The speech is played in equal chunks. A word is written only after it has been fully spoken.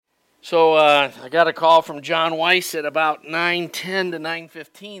So I got a call from John Weiss at about 9:10 to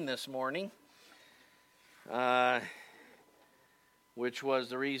 9:15 this morning, which was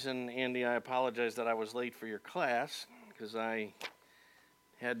the reason, Andy, I apologize that I was late for your class, because I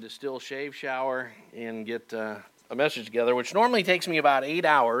had to still shave, shower, and get a message together, which normally takes me about 8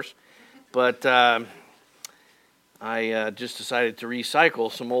 hours, but I just decided to recycle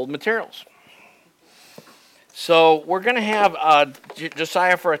some old materials. So we're going to have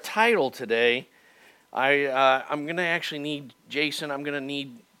Josiah for a title today. I'm going to actually need, Jason, I'm going to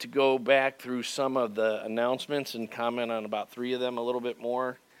need to go back through some of the announcements and comment on about 3 of them a little bit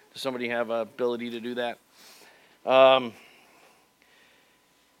more. Does somebody have an ability to do that? The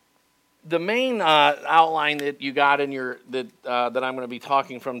main outline that you got in your that I'm going to be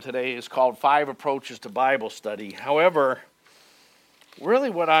talking from today is called 5 Approaches to Bible Study. However, really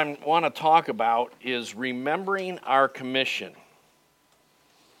what I want to talk about is remembering our commission.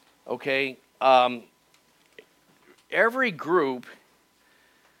 Okay? Every group,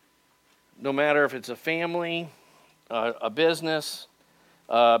 no matter if it's a family, a business,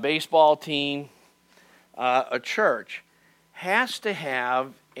 a baseball team, a church, has to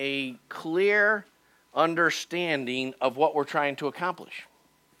have a clear understanding of what we're trying to accomplish.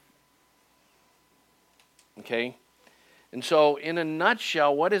 Okay? And so, in a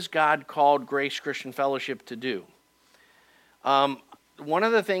nutshell, what has God called Grace Christian Fellowship to do? One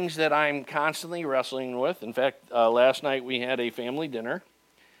of the things that I'm constantly wrestling with, in fact, last night we had a family dinner,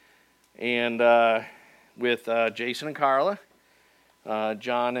 and with Jason and Carla,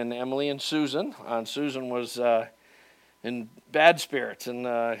 John and Emily and Susan. Susan was in bad spirits and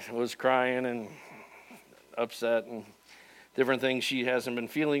was crying and upset and different things. She hasn't been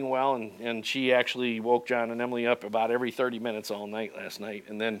feeling well, and she actually woke John and Emily up about every 30 minutes all night last night.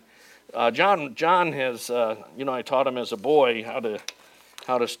 And then John has, I taught him as a boy how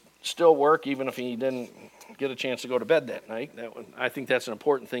to still work even if he didn't get a chance to go to bed that night. I think that's an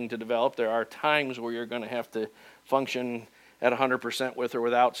important thing to develop. There are times where you're going to have to function at 100% with or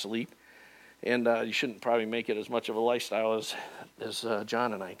without sleep, and you shouldn't probably make it as much of a lifestyle as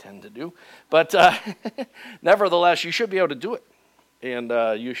John and I tend to do. But nevertheless, you should be able to do it, and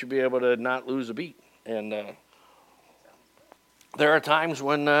you should be able to not lose a beat. And there are times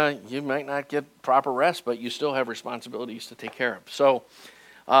when you might not get proper rest, but you still have responsibilities to take care of. So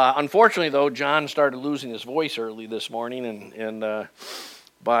unfortunately, though, John started losing his voice early this morning, and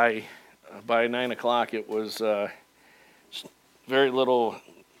by 9 o'clock it was very little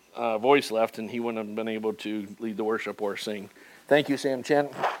voice left, and he wouldn't have been able to lead the worship or sing. Thank you, Sam Chen,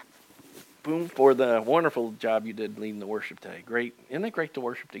 boom, for the wonderful job you did leading the worship today. Great. Isn't it great to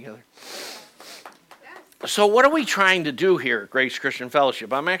worship together? So what are we trying to do here at Grace Christian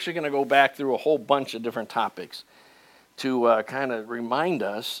Fellowship? I'm actually going to go back through a whole bunch of different topics to kind of remind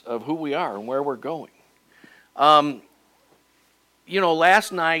us of who we are and where we're going.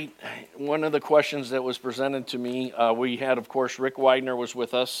 Last night, one of the questions that was presented to me, we had, of course, Rick Widener was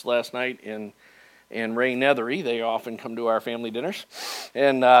with us last night, and Ray Nethery. They often come to our family dinners.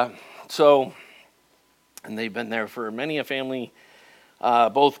 And and they've been there for many a family,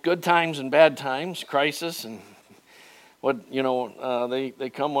 both good times and bad times, crisis, and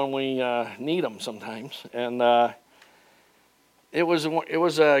they come when we need them sometimes. And it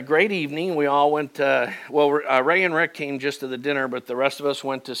was a great evening. We all went. Ray and Rick came just to the dinner, but the rest of us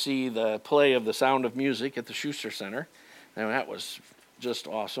went to see the play of The Sound of Music at the Schuster Center, and that was just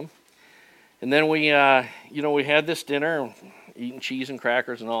awesome. And then we had this dinner, eating cheese and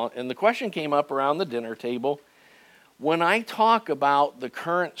crackers and all. And the question came up around the dinner table: when I talk about the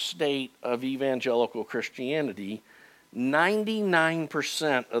current state of evangelical Christianity,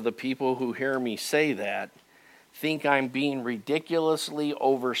 99% of the people who hear me say that think I'm being ridiculously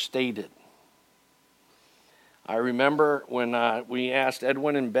overstated. I remember when we asked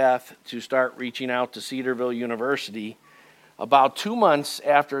Edwin and Beth to start reaching out to Cedarville University. About 2 months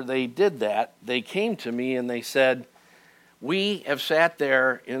after they did that, they came to me and they said, "We have sat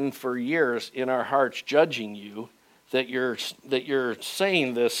there for years in our hearts judging you that you're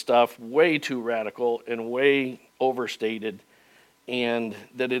saying this stuff way too radical and way overstated, and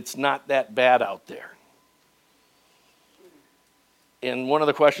that it's not that bad out there." And one of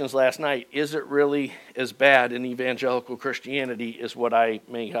the questions last night, is it really as bad in evangelical Christianity as what I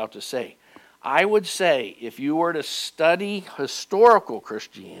make out to say? I would say if you were to study historical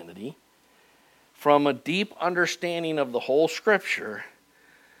Christianity from a deep understanding of the whole Scripture,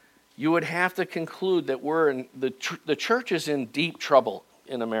 you would have to conclude that the church is in deep trouble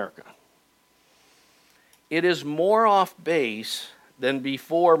in America. It is more off base than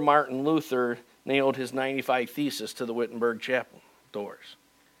before Martin Luther nailed his 95 Thesis to the Wittenberg Chapel doors.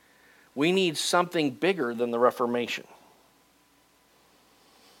 We need something bigger than the Reformation.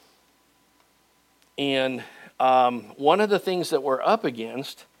 And one of the things that we're up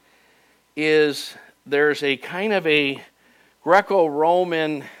against is there's a kind of a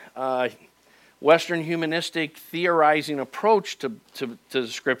Greco-Roman Western humanistic theorizing approach to the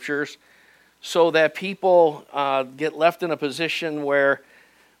scriptures, so that people get left in a position where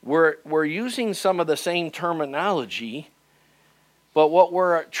we're using some of the same terminology, but what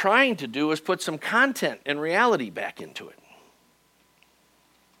we're trying to do is put some content and reality back into it.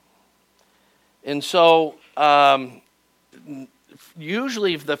 And so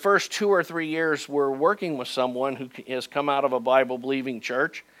usually the first 2 or 3 years we're working with someone who has come out of a Bible-believing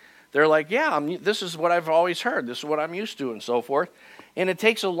church, they're like, yeah, this is what I've always heard. This is what I'm used to, and so forth. And it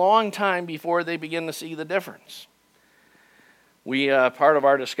takes a long time before they begin to see the difference. Part of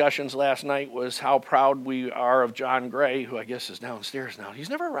our discussions last night was how proud we are of John Gray, who I guess is downstairs now. He's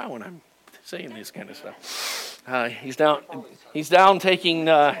never around when I'm saying this kind of stuff. He's down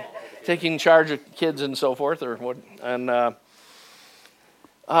taking charge of kids and so forth, or what. And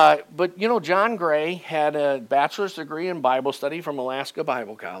but you know, John Gray had a bachelor's degree in Bible study from Alaska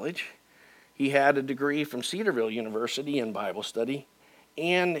Bible College. He had a degree from Cedarville University in Bible study,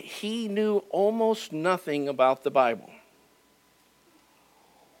 and he knew almost nothing about the Bible.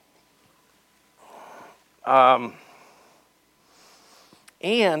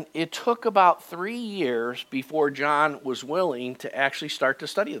 And it took about 3 years before John was willing to actually start to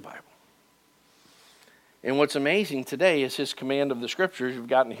study the Bible. And what's amazing today is his command of the scriptures. You've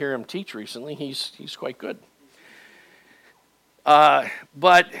gotten to hear him teach recently. He's quite good.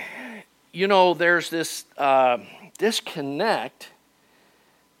 But, you know, there's this disconnect.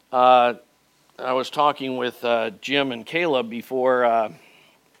 I was talking with Jim and Caleb before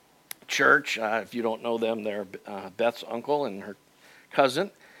church. If you don't know them, they're Beth's uncle and her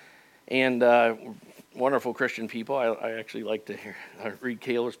cousin. And wonderful Christian people. I actually like to read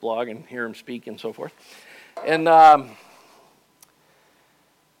Caleb's blog and hear him speak and so forth. And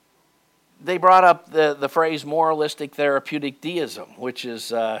they brought up the phrase moralistic therapeutic deism, which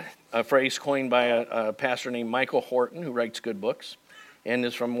is a phrase coined by a pastor named Michael Horton, who writes good books and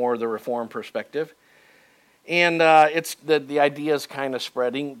is from more of the Reformed perspective. And it's the idea is kind of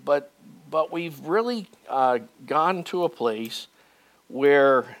spreading, but we've really gone to a place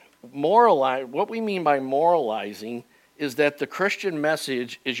where what we mean by moralizing is that the Christian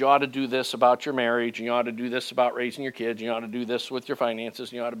message is you ought to do this about your marriage, and you ought to do this about raising your kids, and you ought to do this with your finances,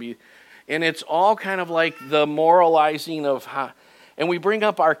 and you ought to be, and it's all kind of like the moralizing of how, and we bring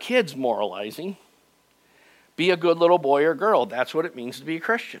up our kids moralizing, be a good little boy or girl. That's what it means to be a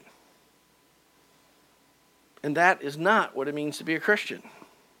Christian. And that is not what it means to be a Christian.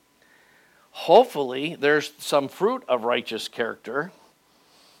 Hopefully, there's some fruit of righteous character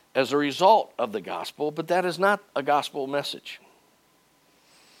as a result of the gospel, but that is not a gospel message.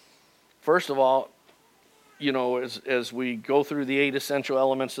 First of all, you know, as we go through the 8 essential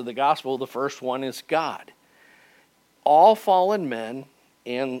elements of the gospel, the first one is God. All fallen men,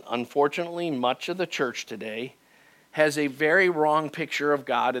 and unfortunately much of the church today, has a very wrong picture of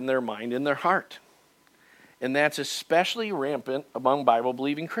God in their mind and their heart. And that's especially rampant among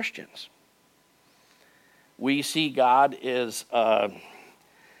Bible-believing Christians. We see God as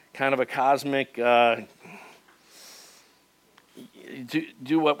kind of a cosmic do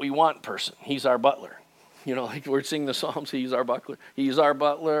what we want person. He's our butler. You know, like we're singing the Psalms, he's our butler. He's our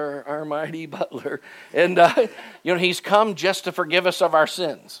butler, our mighty butler. And, you know, he's come just to forgive us of our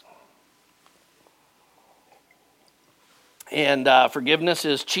sins. And forgiveness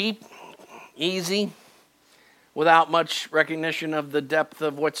is cheap, easy, without much recognition of the depth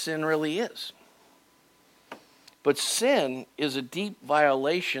of what sin really is. But sin is a deep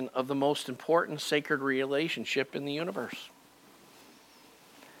violation of the most important sacred relationship in the universe.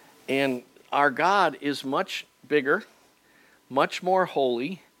 And our God is much bigger, much more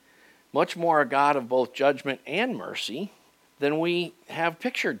holy, much more a God of both judgment and mercy than we have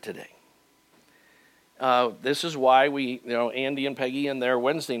pictured today. This is why Andy and Peggy and their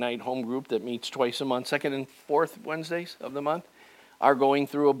Wednesday night home group that meets twice a month, second and fourth Wednesdays of the month, are going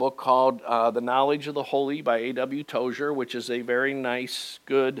through a book called The Knowledge of the Holy by A.W. Tozer, which is a very nice,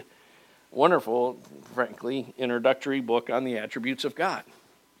 good, wonderful, frankly, introductory book on the attributes of God.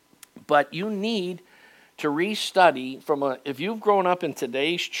 But you need to restudy if you've grown up in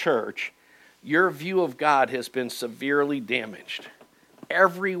today's church, your view of God has been severely damaged.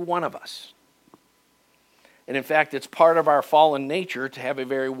 Every one of us. And in fact, it's part of our fallen nature to have a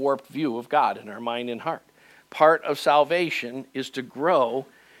very warped view of God in our mind and heart. Part of salvation is to grow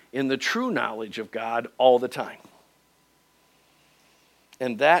in the true knowledge of God all the time.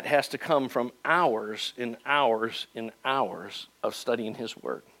 And that has to come from hours and hours and hours of studying His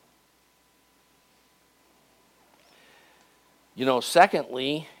Word.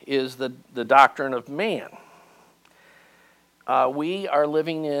 Secondly is the doctrine of man. We are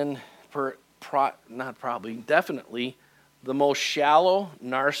living in, definitely, the most shallow,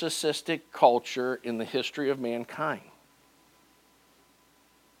 narcissistic culture in the history of mankind.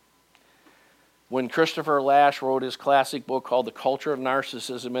 When Christopher Lasch wrote his classic book called The Culture of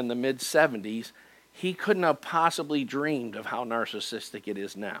Narcissism in the mid-'70s, he couldn't have possibly dreamed of how narcissistic it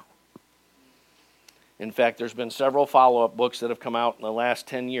is now. In fact, there's been several follow-up books that have come out in the last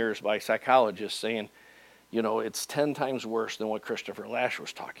 10 years by psychologists saying, it's 10 times worse than what Christopher Lasch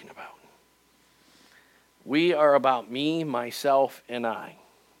was talking about. We are about me, myself, and I.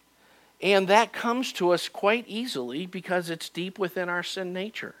 And that comes to us quite easily because it's deep within our sin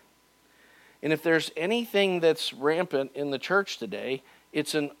nature. And if there's anything that's rampant in the church today,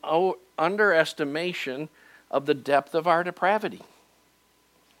 it's an underestimation of the depth of our depravity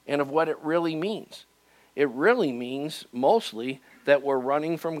and of what it really means. It really means mostly that we're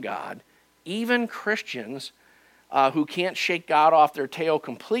running from God. Even Christians who can't shake God off their tail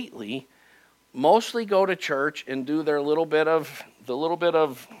completely mostly go to church and do their little bit of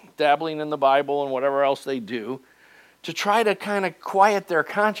dabbling in the Bible and whatever else they do to try to kind of quiet their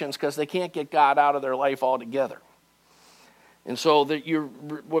conscience because they can't get God out of their life altogether. And so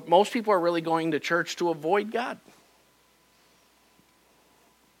what most people are really going to church to avoid God.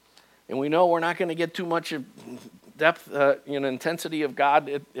 And we know we're not going to get too much of depth, intensity of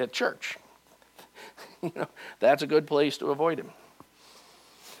God at church. That's a good place to avoid Him.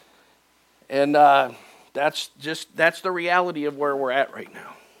 And that's the reality of where we're at right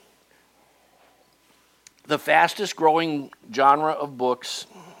now. The fastest growing genre of books,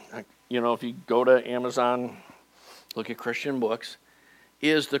 if you go to Amazon, look at Christian books,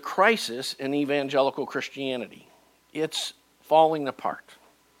 is the crisis in evangelical Christianity. It's falling apart.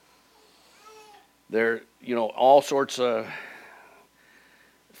 There, all sorts of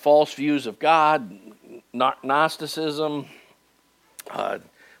false views of God, Gnosticism,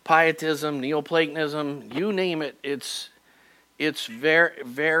 Pietism, Neoplatonism, you name it, it's very,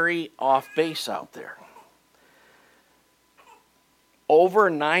 very off base out there. Over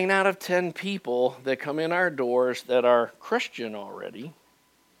 9 out of 10 people that come in our doors that are Christian already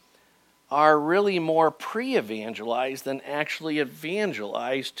are really more pre-evangelized than actually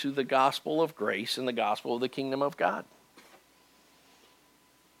evangelized to the gospel of grace and the gospel of the kingdom of God.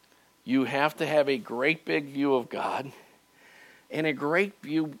 You have to have a great big view of God and a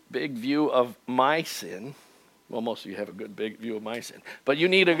big view of my sin. Well, most of you have a good big view of my sin, but you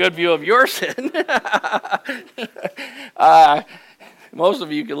need a good view of your sin. Most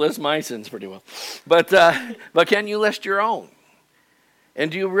of you can list my sins pretty well, but can you list your own? And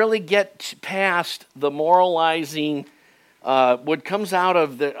do you really get past the moralizing, what comes out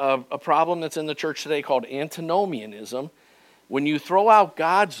of a problem that's in the church today called antinomianism? When you throw out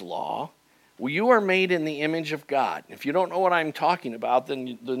God's law, you are made in the image of God. If you don't know what I'm talking about,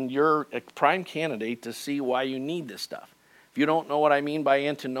 then you're a prime candidate to see why you need this stuff. If you don't know what I mean by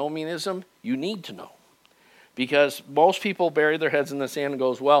antinomianism, you need to know. Because most people bury their heads in the sand and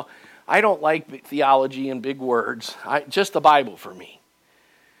goes, well, I don't like theology and big words. Just the Bible for me.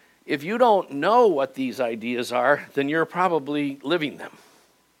 If you don't know what these ideas are, then you're probably living them.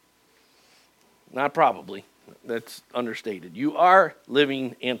 Not probably. That's understated. You are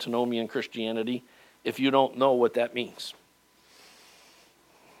living antinomian Christianity if you don't know what that means.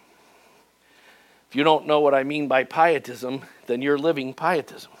 If you don't know what I mean by pietism, then you're living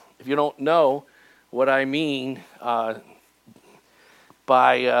pietism. If you don't know what I mean by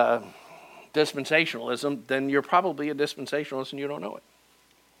dispensationalism, then you're probably a dispensationalist and you don't know it.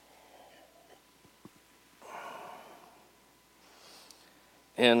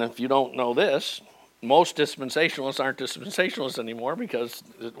 And if you don't know this, most dispensationalists aren't dispensationalists anymore because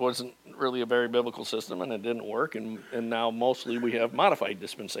it wasn't really a very biblical system and it didn't work. And now mostly we have modified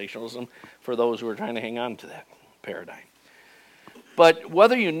dispensationalism for those who are trying to hang on to that paradigm. But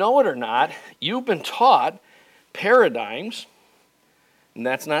whether you know it or not, you've been taught paradigms, and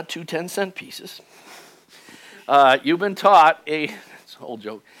that's not 2 10-cent pieces. You've been taught it's an old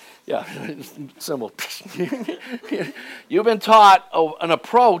joke. Yeah, symbol. You've been taught an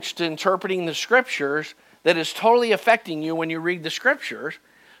approach to interpreting the scriptures that is totally affecting you when you read the scriptures,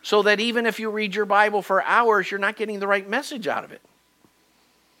 so that even if you read your Bible for hours, you're not getting the right message out of it.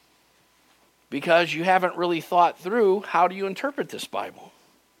 Because you haven't really thought through how do you interpret this Bible.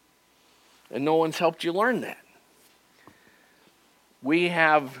 And no one's helped you learn that. We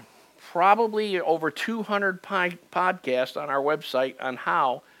have probably over 200 podcasts on our website on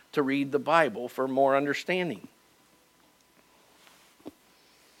how to read the Bible for more understanding.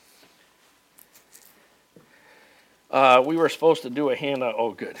 We were supposed to do a handout.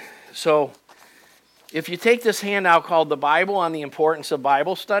 Oh, good. So if you take this handout called The Bible on the Importance of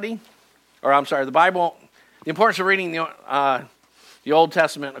Bible Study, the importance of reading the Old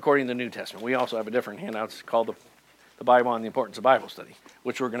Testament according to the New Testament. We also have a different handout. It's called the Bible on the Importance of Bible Study,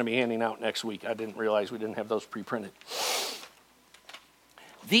 which we're going to be handing out next week. I didn't realize we didn't have those pre-printed.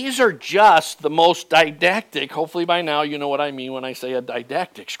 These are just the most didactic. Hopefully by now you know what I mean when I say a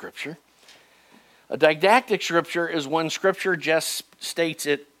didactic scripture. A didactic scripture is when scripture just states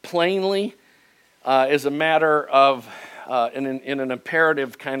it plainly as a matter of, in an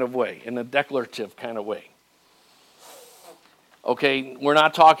imperative kind of way, in a declarative kind of way. Okay, we're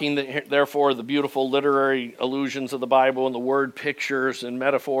not talking, therefore, the beautiful literary allusions of the Bible and the word pictures and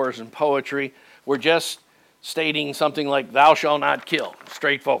metaphors and poetry. We're just stating something like, thou shalt not kill,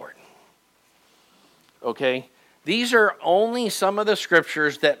 straightforward. Okay? These are only some of the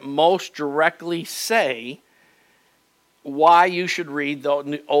scriptures that most directly say why you should read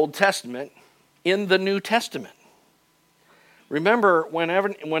the Old Testament in the New Testament. Remember,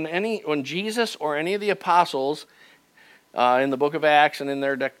 when Jesus or any of the apostles in the book of Acts and in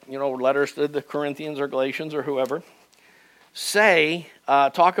their letters to the Corinthians or Galatians or whoever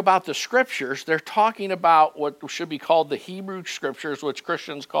talk about the scriptures, they're talking about what should be called the Hebrew scriptures, which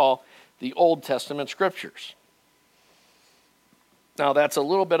Christians call the Old Testament scriptures. Now, that's a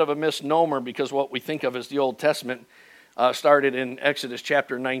little bit of a misnomer because what we think of as the Old Testament started in Exodus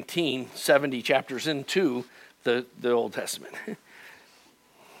chapter 19, 70 chapters into the Old Testament.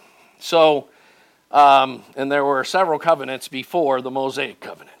 So, and there were several covenants before the Mosaic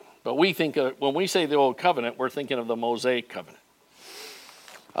covenant. But we think when we say the Old Covenant, we're thinking of the Mosaic covenant.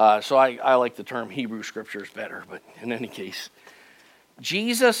 So I like the term Hebrew scriptures better, but in any case,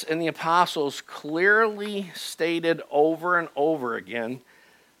 Jesus and the apostles clearly stated over and over again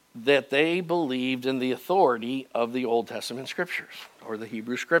that they believed in the authority of the Old Testament scriptures or the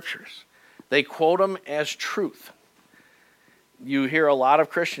Hebrew scriptures. They quote them as truth. You hear a lot of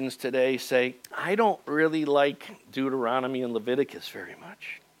Christians today say, I don't really like Deuteronomy and Leviticus very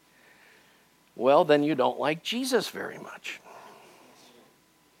much. Well, then you don't like Jesus very much.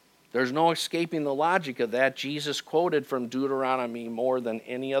 There's no escaping the logic of that. Jesus quoted from Deuteronomy more than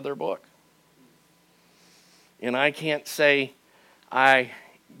any other book. And I can't say I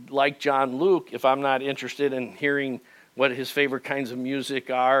like John Luke if I'm not interested in hearing what his favorite kinds of music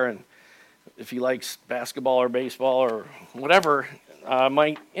are and if he likes basketball or baseball or whatever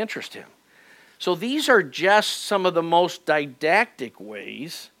might interest him. So these are just some of the most didactic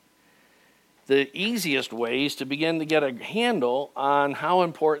ways, the easiest ways to begin to get a handle on how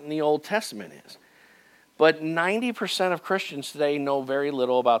important the Old Testament is. But 90% of Christians today know very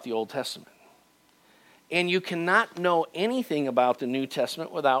little about the Old Testament. And you cannot know anything about the New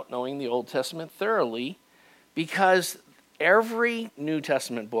Testament without knowing the Old Testament thoroughly, because every New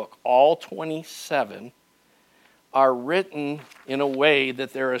Testament book, all 27, are written in a way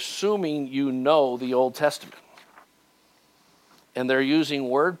that they're assuming you know the Old Testament. And they're using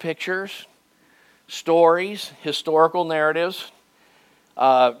word pictures, stories, historical narratives,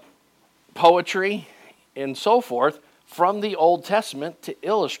 poetry, and so forth from the Old Testament to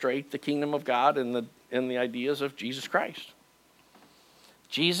illustrate the kingdom of God and the ideas of Jesus Christ.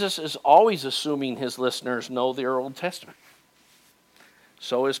 Jesus is always assuming his listeners know their Old Testament.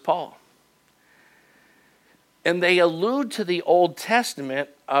 So is Paul. And they allude to the Old Testament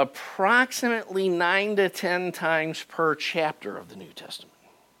approximately 9 to 10 times per chapter of the New Testament.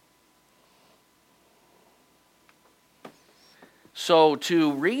 So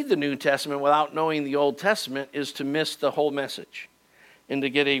to read the New Testament without knowing the Old Testament is to miss the whole message and to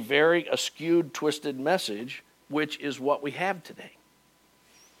get a very skewed, twisted message, which is what we have today.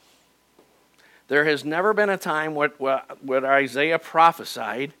 There has never been a time what Isaiah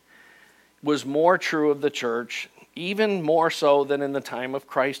prophesied was more true of the church, even more so than in the time of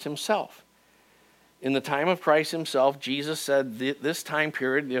Christ himself. In the time of Christ himself, Jesus said this time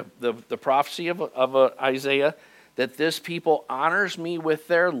period, the prophecy of Isaiah, that this people honors me with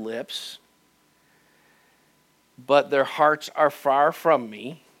their lips, but their hearts are far from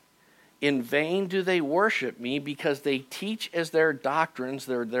me. In vain do they worship me, because they teach as their doctrines,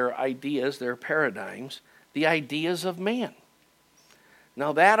 their ideas, their paradigms, the ideas of man.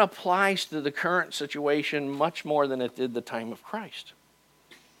 Now that applies to the current situation much more than it did the time of Christ.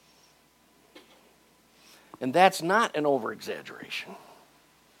 And that's not an over-exaggeration.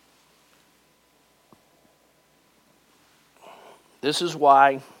 This is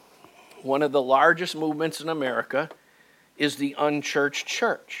why one of the largest movements in America is the unchurched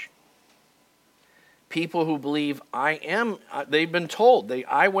church. People who believe they've been told.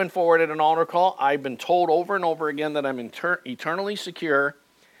 I went forward at an altar call. I've been told over and over again that I'm eternally secure,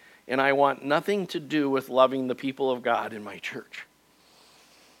 and I want nothing to do with loving the people of God in my church.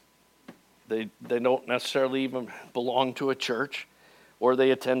 They don't necessarily even belong to a church, or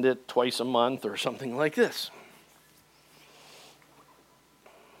they attend it twice a month or something like this.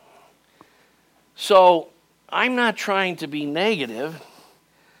 So I'm not trying to be negative.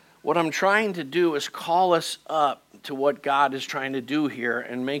 What I'm trying to do is call us up to what God is trying to do here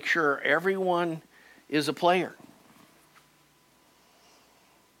and make sure everyone is a player.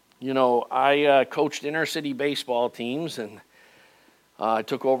 You know, I coached inner city baseball teams, and I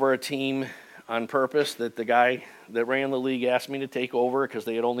took over a team on purpose that the guy that ran the league asked me to take over because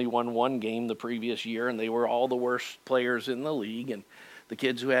they had only won one game the previous year, and they were all the worst players in the league, and the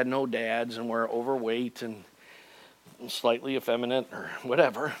kids who had no dads and were overweight and slightly effeminate or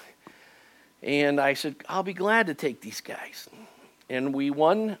whatever. And I said, I'll be glad to take these guys. And we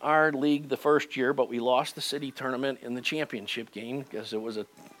won our league the first year, but we lost the city tournament in the championship game because it was a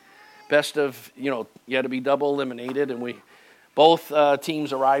best of, you had to be double eliminated. And both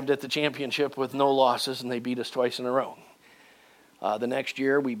teams arrived at the championship with no losses, and they beat us twice in a row. The next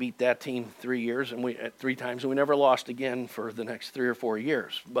year, we beat that team 3 times, and we never lost again for the next 3 or 4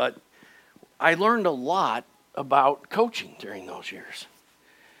 years. But I learned a lot about coaching during those years.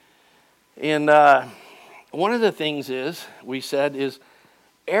 And one of the things we said is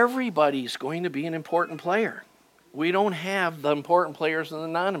everybody's going to be an important player. We don't have the important players and the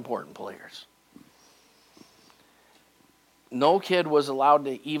non-important players. No kid was allowed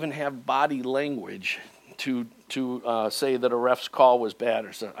to even have body language to say that a ref's call was bad.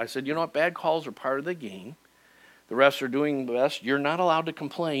 I said, you know what, bad calls are part of the game. The refs are doing the best. You're not allowed to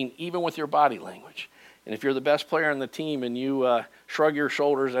complain even with your body language. And if you're the best player on the team and you shrug your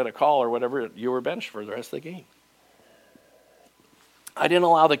shoulders at a call or whatever, you were benched for the rest of the game. I didn't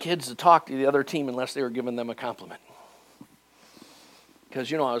allow the kids to talk to the other team unless they were giving them a compliment.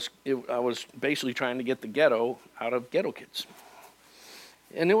 Because, I was basically trying to get the ghetto out of ghetto kids.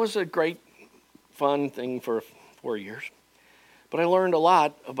 And it was a great, fun thing for 4 years. But I learned a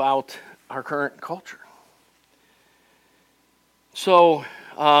lot about our current culture. So,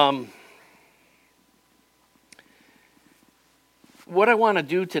 what I want to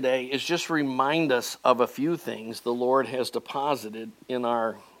do today is just remind us of a few things the Lord has deposited in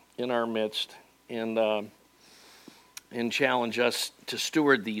our midst, and challenge us to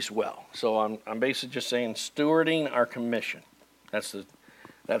steward these well. So I'm basically just saying stewarding our commission. That's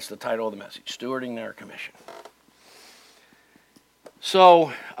the title of the message, stewarding our commission.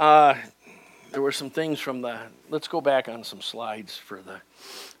 So there were some things let's go back on some slides for the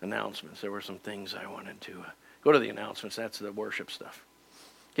announcements. There were some things I wanted to go to the announcements. That's the worship stuff.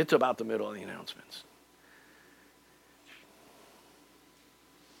 Get to about the middle of the announcements.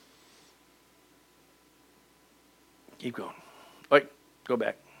 Keep going. Wait, go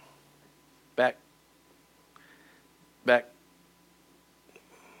back. Back.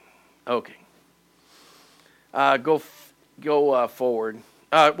 Okay. Go forward.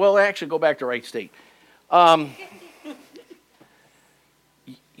 Actually, go back to Wright State.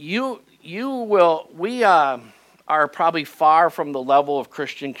 We are probably far from the level of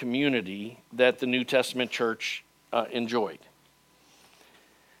Christian community that the New Testament church enjoyed.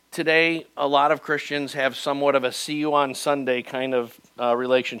 Today, a lot of Christians have somewhat of a see you on Sunday kind of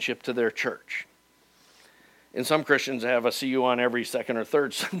relationship to their church. And some Christians have a see you on every second or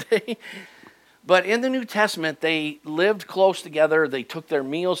third Sunday. But in the New Testament, they lived close together. They took their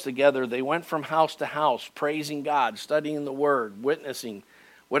meals together. They went from house to house, praising God, studying the Word, witnessing,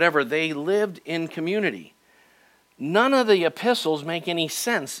 whatever. They lived in community. None of the epistles make any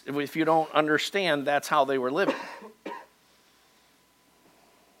sense if you don't understand that's how they were living.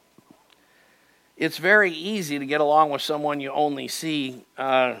 It's very easy to get along with someone you only see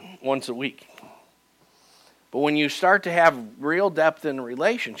once a week. But when you start to have real depth in a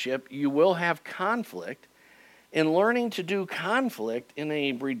relationship, you will have conflict. And learning to do conflict in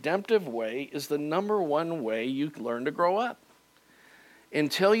a redemptive way is the number one way you learn to grow up.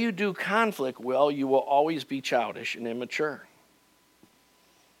 Until you do conflict well, you will always be childish and immature.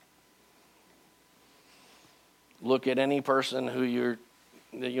 Look at any person who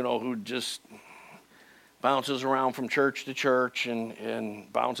who just bounces around from church to church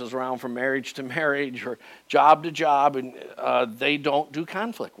and bounces around from marriage to marriage or job to job, and they don't do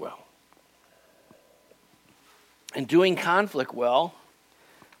conflict well. And doing conflict well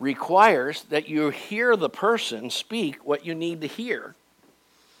requires that you hear the person speak what you need to hear,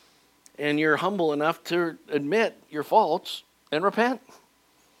 and you're humble enough to admit your faults and repent.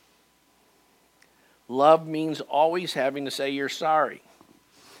 Love means always having to say you're sorry.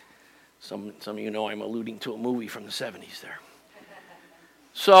 Some of you know I'm alluding to a movie from the 70s there.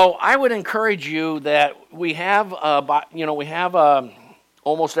 So I would encourage you that we have,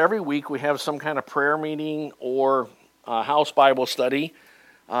 almost every week we have some kind of prayer meeting or house Bible study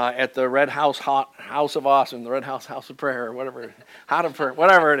at the Red House House of Awesome, the Red House House of Prayer, or whatever,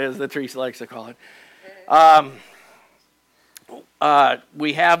 whatever it is that Teresa likes to call it.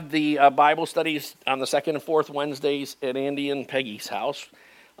 We have the Bible studies on the second and fourth Wednesdays at Andy and Peggy's house.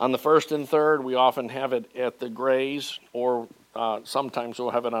 On the first and third, we often have it at the Grays, or sometimes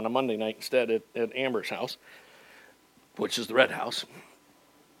we'll have it on a Monday night instead at Amber's house, which is the Red House.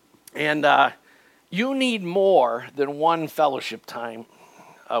 And you need more than one fellowship time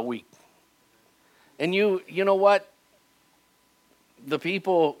a week. And you know what? The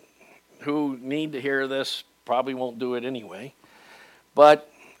people who need to hear this probably won't do it anyway. But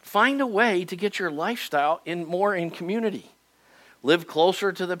find a way to get your lifestyle more in community. Live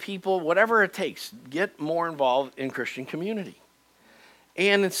closer to the people, whatever it takes. Get more involved in Christian community.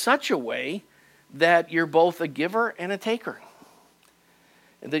 And in such a way that you're both a giver and a taker.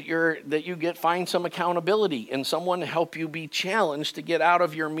 That you find some accountability and someone to help you be challenged to get out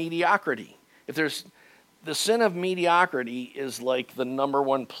of your mediocrity. The sin of mediocrity is like the number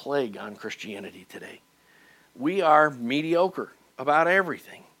one plague on Christianity today. We are mediocre about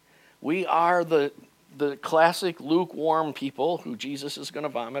everything. We are the classic lukewarm people who Jesus is going to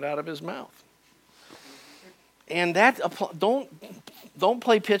vomit out of his mouth. And don't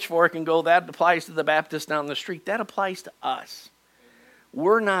play pitchfork and go, that applies to the Baptist down the street. That applies to us.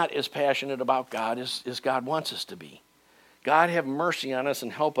 We're not as passionate about God as God wants us to be. God have mercy on us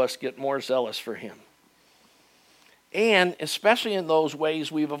and help us get more zealous for him. And especially in those ways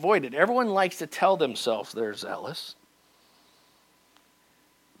we've avoided. Everyone likes to tell themselves they're zealous.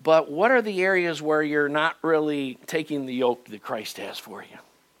 But what are the areas where you're not really taking the yoke that Christ has for you?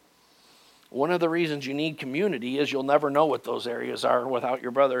 One of the reasons you need community is you'll never know what those areas are without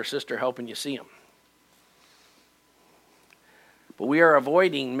your brother or sister helping you see them. But we are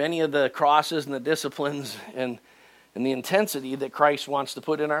avoiding many of the crosses and the disciplines and the intensity that Christ wants to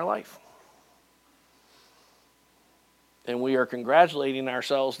put in our life. And we are congratulating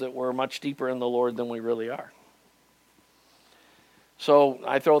ourselves that we're much deeper in the Lord than we really are. So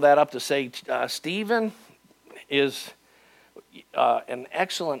I throw that up to say Stephen is an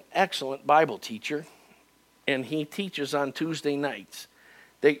excellent, excellent Bible teacher, and he teaches on Tuesday nights.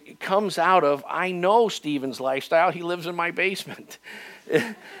 That comes out of, I know Stephen's lifestyle. He lives in my basement.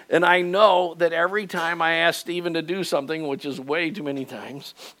 And I know that every time I ask Stephen to do something, which is way too many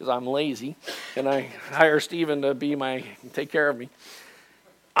times, because I'm lazy, and I hire Stephen to take care of me,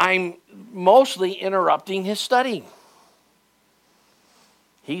 I'm mostly interrupting his studying.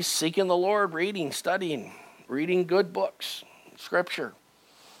 He's seeking the Lord, reading, studying, reading good books, scripture,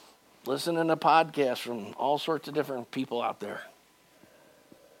 listening to podcasts from all sorts of different people out there.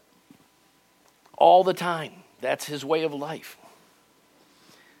 All the time. That's his way of life.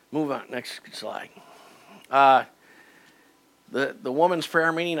 Move on, next slide. The woman's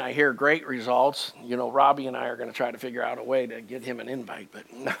prayer meeting, I hear great results. You know, Robbie and I are going to try to figure out a way to get him an invite, but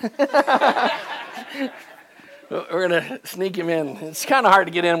we're going to sneak him in. It's kind of hard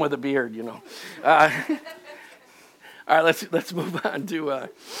to get in with a beard, you know. All right, let's move on to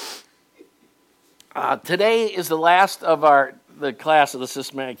today is the last of the class of the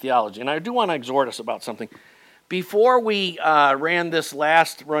systematic theology, and I do want to exhort us about something. Before we ran this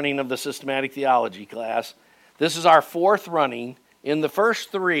last running of the systematic theology class, this is our fourth running. In the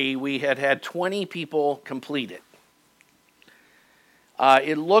first three, we had 20 people complete it.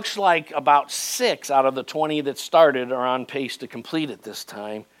 It looks like about 6 out of the 20 that started are on pace to complete it this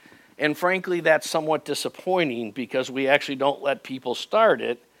time. And frankly, that's somewhat disappointing because we actually don't let people start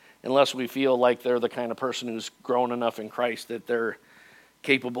it unless we feel like they're the kind of person who's grown enough in Christ that they're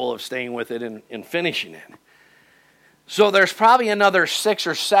capable of staying with it and finishing it. So there's probably another 6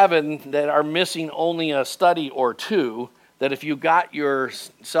 or 7 that are missing only a study or 2, that if you got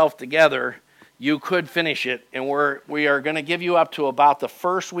yourself together, you could finish it. And we are going to give you up to about the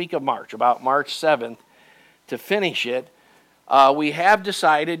first week of March, about March 7th, to finish it. We have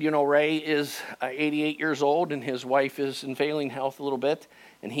decided, Ray is 88 years old and his wife is in failing health a little bit.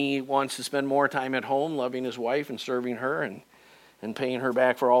 And he wants to spend more time at home loving his wife and serving her and paying her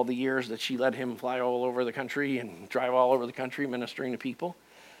back for all the years that she let him fly all over the country and drive all over the country ministering to people.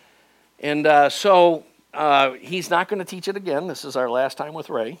 And so he's not going to teach it again. This is our last time with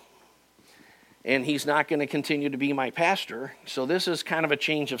Ray. and he's not going to continue to be my pastor. So this is kind of a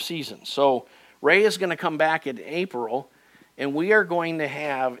change of season. So Ray is going to come back in April, and we are going to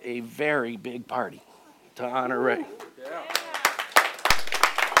have a very big party to honor Ray. Yeah.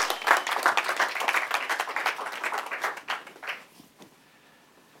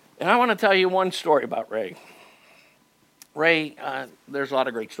 And I want to tell you one story about Ray. Ray, there's a lot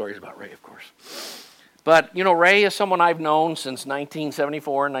of great stories about Ray, of course. But, Ray is someone I've known since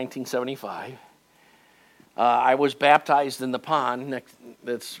 1974 and 1975. I was baptized in the pond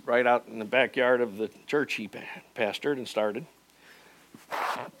that's right out in the backyard of the church he pastored and started.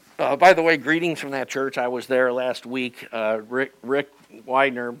 By the way, greetings from that church. I was there last week. Rick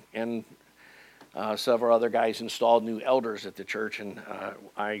Widener and several other guys installed new elders at the church, and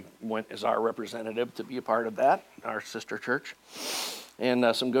I went as our representative to be a part of that, our sister church,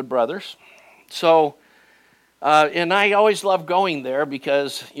 and some good brothers. So, and I always loved going there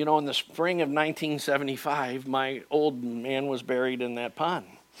because, in the spring of 1975, my old man was buried in that pond.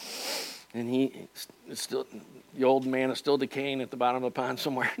 And the old man is still decaying at the bottom of the pond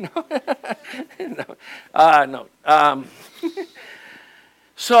somewhere. No.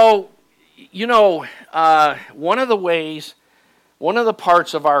 So, one of the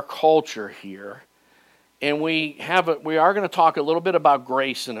parts of our culture here, and we are going to talk a little bit about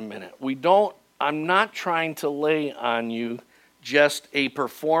grace in a minute. I'm not trying to lay on you just a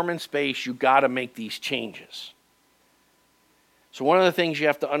performance base, you got to make these changes. So one of the things you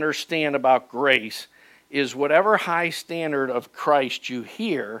have to understand about grace is whatever high standard of Christ you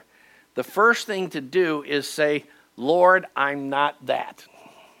hear, the first thing to do is say, Lord, I'm not that.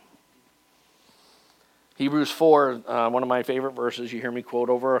 Hebrews 4, one of my favorite verses you hear me quote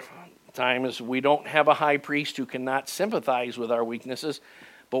over time is, we don't have a high priest who cannot sympathize with our weaknesses,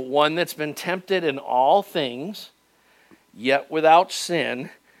 but one that's been tempted in all things, yet without sin.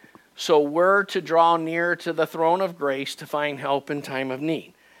 So we're to draw near to the throne of grace to find help in time of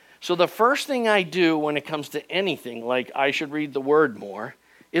need. So the first thing I do when it comes to anything, like I should read the word more,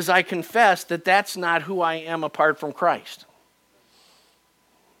 is I confess that that's not who I am apart from Christ.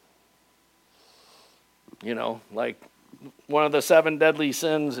 Like one of the 7 deadly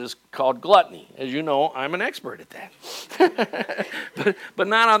sins is called gluttony. As you know, I'm an expert at that. but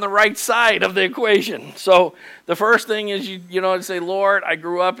not on the right side of the equation. So the first thing is, to say, Lord, I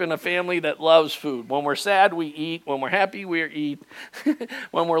grew up in a family that loves food. When we're sad, we eat. When we're happy, we eat.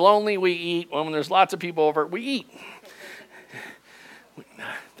 When we're lonely, we eat. When there's lots of people over, we eat.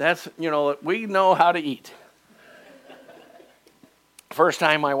 That's, we know how to eat. First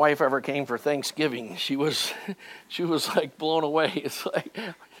time my wife ever came for Thanksgiving, she was like blown away. It's like,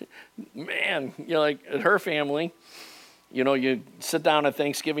 man, like at her family, you sit down at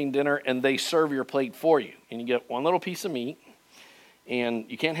Thanksgiving dinner and they serve your plate for you. And you get one little piece of meat, and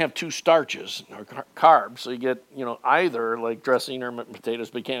you can't have 2 starches or carbs. So you get, either like dressing or potatoes,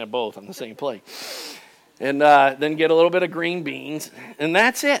 but you can't have both on the same plate. And then get a little bit of green beans, and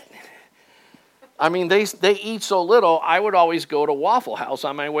that's it. I mean, they eat so little, I would always go to Waffle House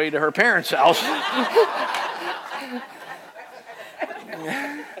on my way to her parents' house.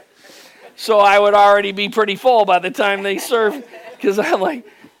 So I would already be pretty full by the time they served, because I'm like,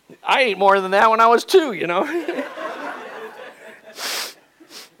 I ate more than that when I was 2,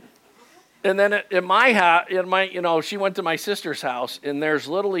 And then at my house, she went to my sister's house, and there's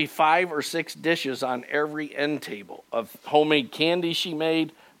literally 5 or 6 dishes on every end table of homemade candy she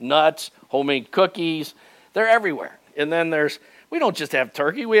made, nuts, homemade cookies. They're everywhere. And then we don't just have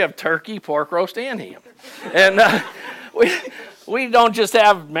turkey. We have turkey, pork roast, and ham. And we don't just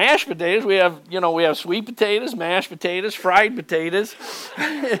have mashed potatoes. We have sweet potatoes, mashed potatoes, fried potatoes,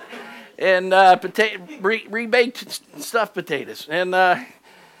 and rebaked stuffed potatoes. And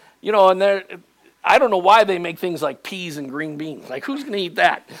and I don't know why they make things like peas and green beans. Like, who's going to eat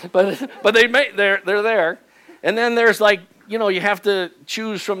that? But they're there. And then there's you have to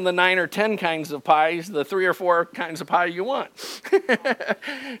choose from the 9 or 10 kinds of pies, the 3 or 4 kinds of pie you want.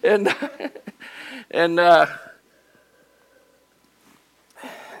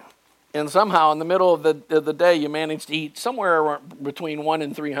 And somehow in the middle of the day you manage to eat somewhere between 1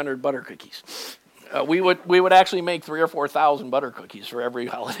 and 300 butter cookies. We would actually make 3,000 or 4,000 butter cookies for every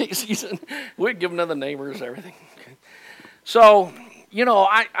holiday season. We'd give them to the neighbors, everything. So,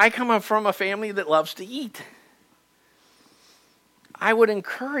 I come from a family that loves to eat. I would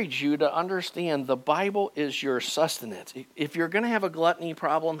encourage you to understand the Bible is your sustenance. If you're going to have a gluttony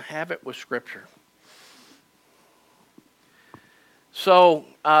problem, have it with Scripture. So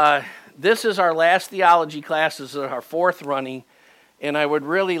this is our last theology class. This is our 4th running, and I would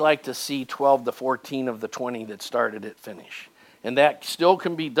really like to see 12 to 14 of the 20 that started it finish. And that still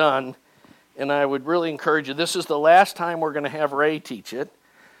can be done and I would really encourage you, this is the last time we're going to have Ray teach it.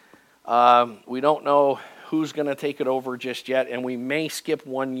 We don't know who's going to take it over just yet, and we may skip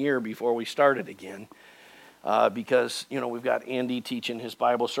 1 year before we start it again. Because, we've got Andy teaching his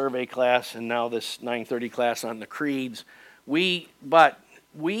Bible survey class and now this 9:30 class on the creeds. But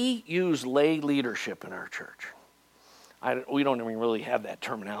we use lay leadership in our church. We don't even really have that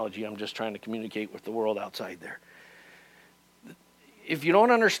terminology. I'm just trying to communicate with the world outside there. If you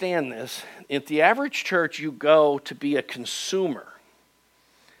don't understand this, at the average church, you go to be a consumer.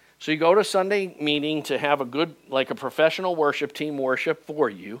 So you go to Sunday meeting to have a professional worship team worship for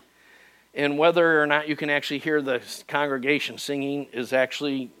you. And whether or not you can actually hear the congregation singing is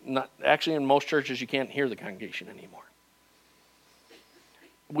actually in most churches you can't hear the congregation anymore.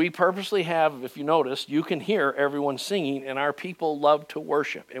 We purposely have, if you notice, you can hear everyone singing, and our people love to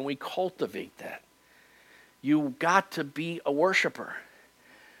worship, and we cultivate that. You got to be a worshiper.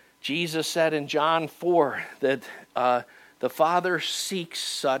 Jesus said in John 4 that the Father seeks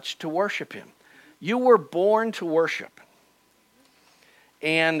such to worship him. You were born to worship.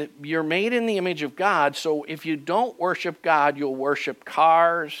 And you're made in the image of God, so if you don't worship God, you'll worship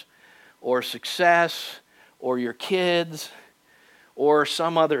cars or success or your kids or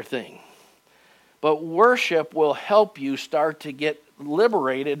some other thing. But worship will help you start to get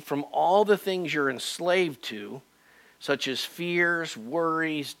liberated from all the things you're enslaved to, such as fears,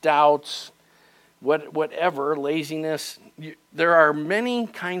 worries, doubts, whatever, laziness. There are many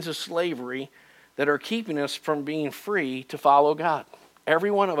kinds of slavery that are keeping us from being free to follow God.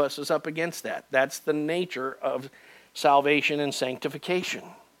 Every one of us is up against that. That's the nature of salvation and sanctification.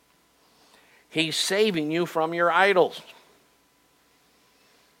 He's saving you from your idols.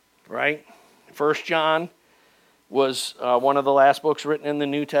 Right? 1 John was one of the last books written in the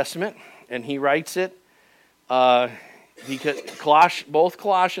New Testament, and he writes it because both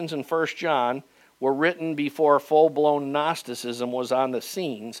Colossians and 1 John were written before full-blown Gnosticism was on the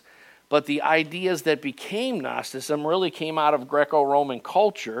scenes. But the ideas that became Gnosticism really came out of Greco-Roman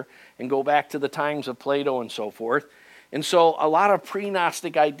culture and go back to the times of Plato and so forth. And so a lot of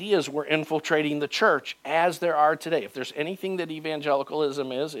pre-Gnostic ideas were infiltrating the church as there are today. If there's anything that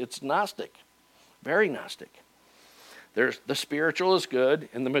evangelicalism is, it's Gnostic. Very Gnostic. The spiritual is good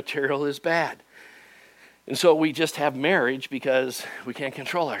and the material is bad. And so we just have marriage because we can't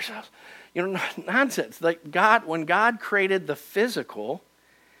control ourselves. Nonsense. When God created the physical,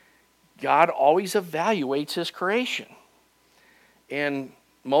 God always evaluates his creation. And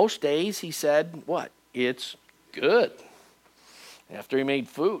most days he said, what? It's good. After he made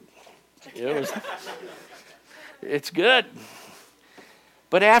food. It's good.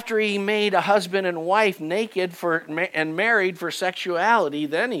 But after he made a husband and wife naked and married for sexuality,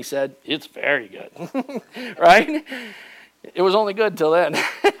 then he said, it's very good. Right? It was only good till then.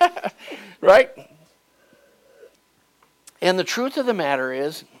 Right? And the truth of the matter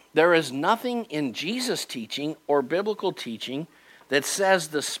is, there is nothing in Jesus' teaching or biblical teaching that says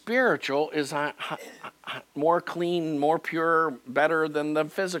the spiritual is more clean, more pure, better than the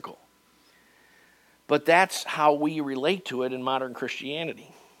physical. But that's how we relate to it in modern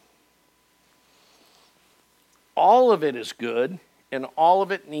Christianity. All of it is good, and all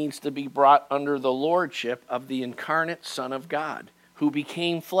of it needs to be brought under the lordship of the incarnate Son of God, who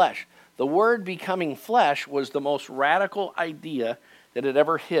became flesh. The word becoming flesh was the most radical idea that had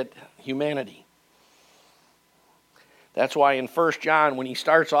ever hit humanity. That's why in 1 John, when he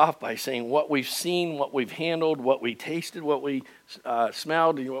starts off by saying what we've seen, what we've handled, what we tasted, what we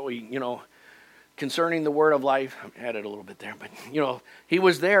smelled, what we, concerning the word of life, I added a little bit there, but, he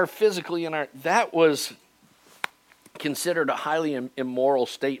was there physically that was considered a highly immoral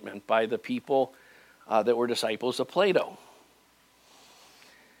statement by the people that were disciples of Plato.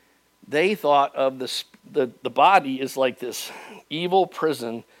 They thought of the body is like this evil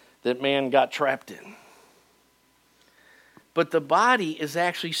prison that man got trapped in. But the body is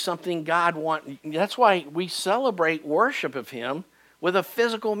actually something God wants. That's why we celebrate worship of him with a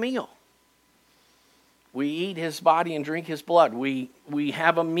physical meal. We eat his body and drink his blood. We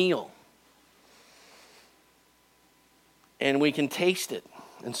have a meal. And we can taste it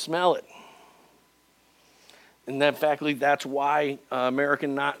and smell it. And in fact, that's why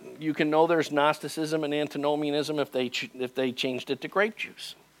you can know there's Gnosticism and antinomianism if they changed it to grape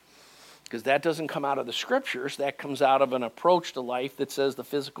juice. Because that doesn't come out of the scriptures. That comes out of an approach to life that says the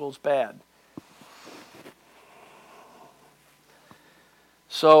physical is bad.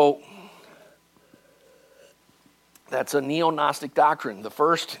 So, that's a neo-Gnostic doctrine. The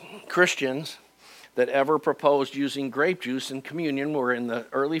first Christians that ever proposed using grape juice in communion were in the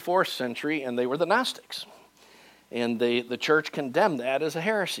early 4th century, and they were the Gnostics. And the church condemned that as a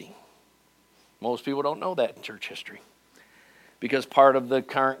heresy. Most people don't know that in church history, because part of the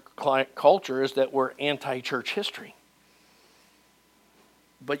current culture is that we're anti-church history.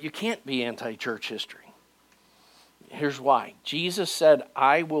 But you can't be anti-church history. Here's why. Jesus said,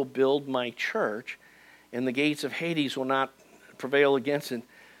 I will build my church, and the gates of Hades will not prevail against it.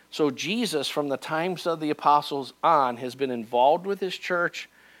 So Jesus, from the times of the apostles on, has been involved with his church,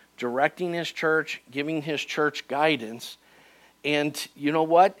 directing his church, giving his church guidance. And you know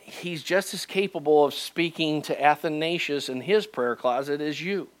what? He's just as capable of speaking to Athanasius in his prayer closet as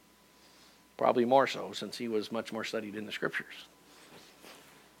you. Probably more so, since he was much more studied in the scriptures.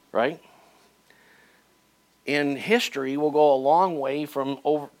 Right? And history will go a long way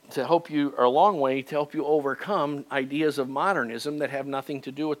to help you overcome ideas of modernism that have nothing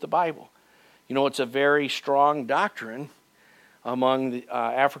to do with the Bible. You know, it's a very strong doctrine among the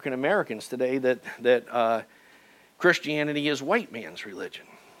African Americans today that Christianity is white man's religion.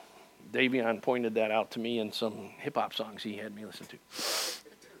 Davion pointed that out to me in some hip hop songs he had me listen to,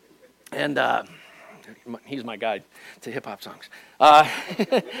 and he's my guide to hip hop songs.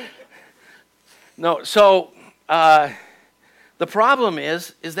 No, so the problem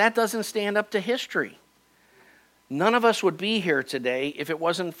is that doesn't stand up to history. None of us would be here today if it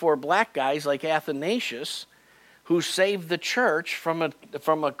wasn't for black guys like Athanasius, who saved the church from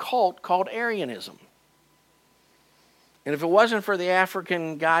a cult called Arianism. And if it wasn't for the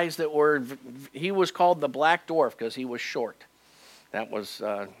African guys he was called the Black Dwarf because he was short. That was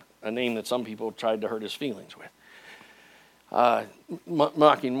a name that some people tried to hurt his feelings with.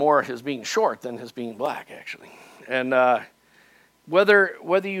 Mocking more his being short than his being black, actually. And whether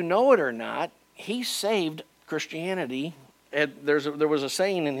you know it or not, he saved Christianity. There was a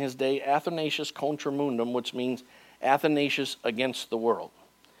saying in his day, Athanasius contra mundum, which means Athanasius against the world.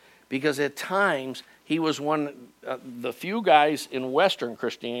 Because at times, he was one the few guys in Western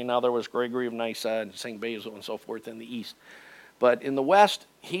Christianity. Now there was Gregory of Nyssa and St. Basil and so forth in the East. But in the West,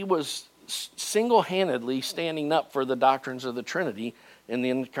 he was single-handedly standing up for the doctrines of the Trinity and the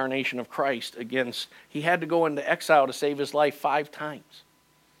incarnation of Christ against. He had to go into exile to save his life 5 times.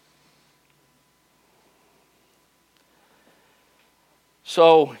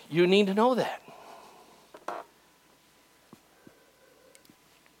 So you need to know that.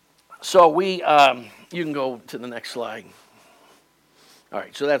 So you can go to the next slide. All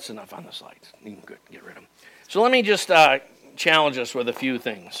right, so that's enough on the slides. You can get rid of them. So let me just challenge us with a few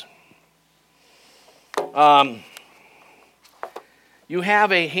things. You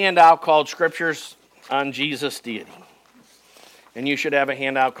have a handout called Scriptures on Jesus' Deity. And you should have a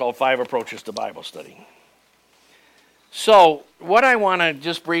handout called 5 Approaches to Bible Study. So what I want to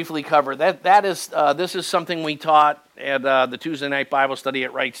just briefly cover, this is something we taught at the Tuesday night Bible study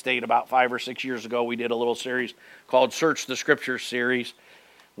at Wright State about 5 or 6 years ago. We did a little series called Search the Scriptures series,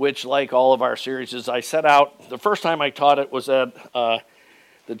 which, like all of our series, is I set out, the first time I taught it was at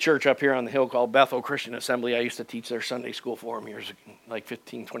the church up here on the hill called Bethel Christian Assembly. I used to teach their Sunday school for them like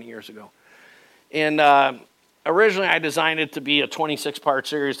 15, 20 years ago. And originally I designed it to be a 26-part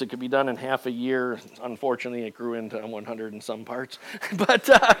series that could be done in half a year. Unfortunately, it grew into 100 and some parts. But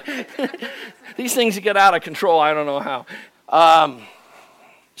these things get out of control. I don't know how.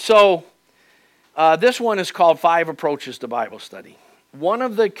 So this one is called 5 Approaches to Bible Study. One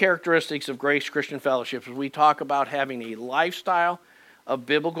of the characteristics of Grace Christian Fellowship is we talk about having a lifestyle of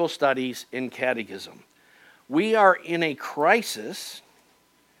biblical studies in catechism. We are in a crisis,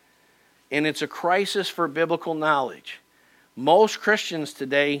 and it's a crisis for biblical knowledge. Most Christians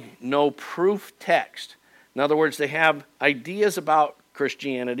today know proof text. In other words, they have ideas about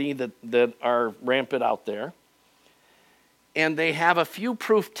Christianity that are rampant out there, and they have a few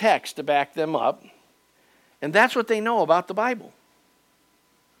proof texts to back them up, and that's what they know about the Bible.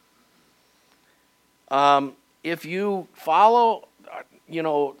 If you follow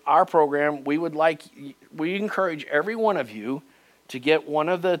our program, we encourage every one of you to get one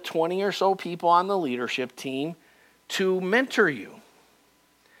of the 20 or so people on the leadership team to mentor you.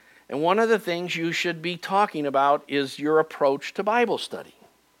 And one of the things you should be talking about is your approach to Bible study.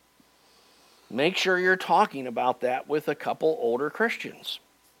 Make sure you're talking about that with a couple older Christians.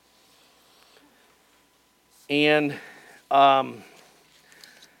 And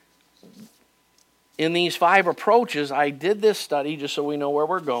in these 5 approaches, I did this study, just so we know where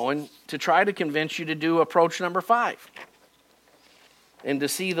we're going, to try to convince you to do approach number 5 and to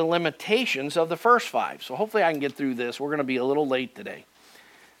see the limitations of the first 5. So hopefully I can get through this. We're going to be a little late today.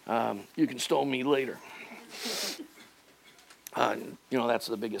 You can stone me later. That's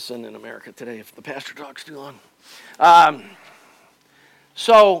the biggest sin in America today, if the pastor talks too long.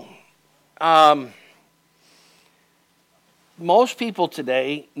 most people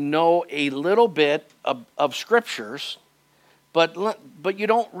today know a little bit of scriptures, but you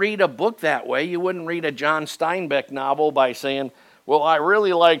don't read a book that way. You wouldn't read a John Steinbeck novel by saying, well, I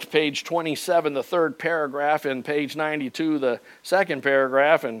really liked page 27, the third paragraph, and page 92, the second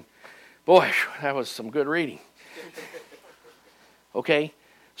paragraph, and boy, that was some good reading. Okay?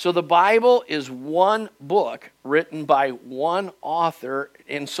 So the Bible is one book written by one author,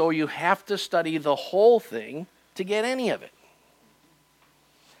 and so you have to study the whole thing to get any of it.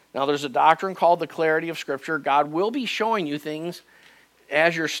 Now, there's a doctrine called the clarity of Scripture. God will be showing you things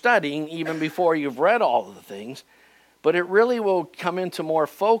as you're studying, even before you've read all of the things, but it really will come into more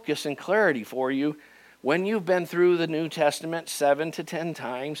focus and clarity for you when you've been through the New Testament 7 to 10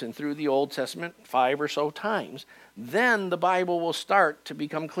 times and through the Old Testament 5 or so times. Then the Bible will start to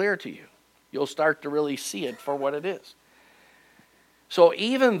become clear to you. You'll start to really see it for what it is. So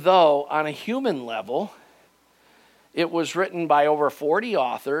even though on a human level, it was written by over 40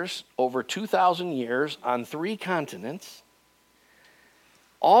 authors over 2,000 years on 3 continents,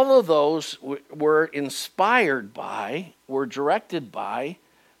 all of those were inspired by, were directed by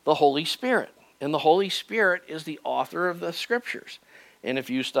the Holy Spirit. And the Holy Spirit is the author of the Scriptures. And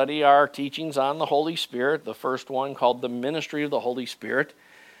if you study our teachings on the Holy Spirit, the first one called the Ministry of the Holy Spirit,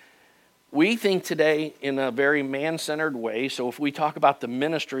 we think today in a very man-centered way. So if we talk about the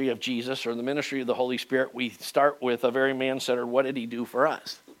ministry of Jesus or the ministry of the Holy Spirit, we start with a very man-centered, what did he do for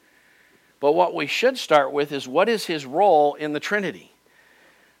us? But what we should start with is, what is his role in the Trinity?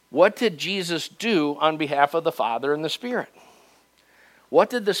 What did Jesus do on behalf of the Father and the Spirit? What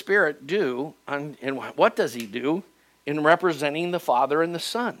did the Spirit do, and what does he do in representing the Father and the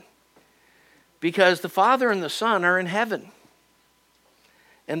Son? Because the Father and the Son are in heaven.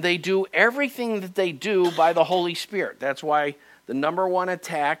 And they do everything that they do by the Holy Spirit. That's why the number one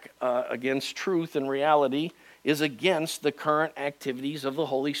attack against truth and reality is against the current activities of the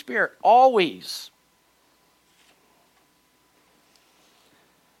Holy Spirit. Always.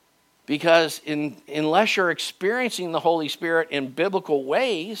 Because unless you're experiencing the Holy Spirit in biblical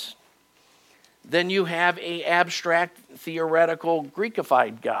ways, then you have an abstract, theoretical,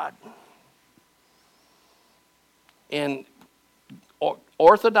 Greekified God. And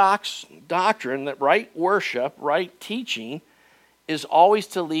Orthodox doctrine that right worship, right teaching, is always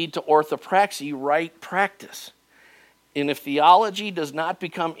to lead to orthopraxy, right practice. And if theology does not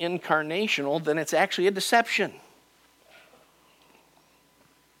become incarnational, then it's actually a deception.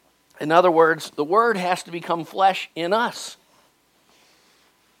 In other words, the Word has to become flesh in us.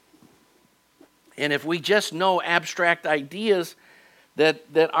 And if we just know abstract ideas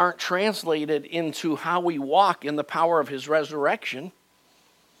that aren't translated into how we walk in the power of his resurrection,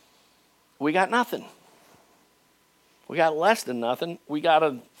 we got nothing. We got less than nothing. We got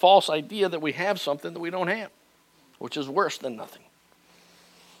a false idea that we have something that we don't have, which is worse than nothing.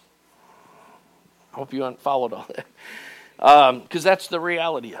 I hope you followed all that. Because that's the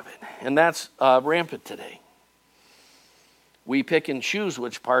reality of it. And that's rampant today. We pick and choose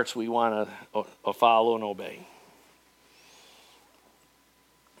which parts we want to follow and obey.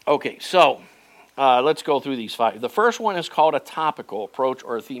 Okay, so let's go through these 5. The first one is called a topical approach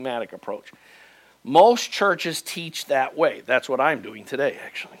or a thematic approach. Most churches teach that way. That's what I'm doing today,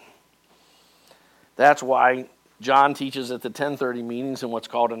 actually. That's why John teaches at the 1030 meetings in what's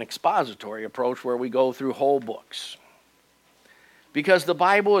called an expository approach, where we go through whole books. Because the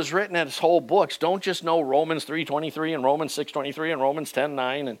Bible is written as whole books. Don't just know Romans 3:23 and Romans 6:23 and Romans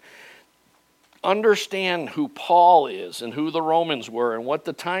 10:9 and understand who Paul is and who the Romans were and what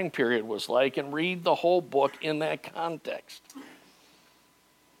the time period was like, and read the whole book in that context.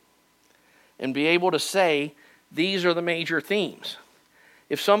 And be able to say, these are the major themes.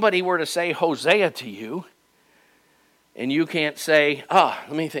 If somebody were to say Hosea to you, and you can't say,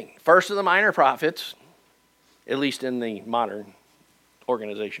 let me think, first of the minor prophets, at least in the modern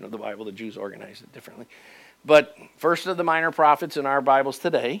organization of the Bible, the Jews organized it differently. But first of the minor prophets in our Bibles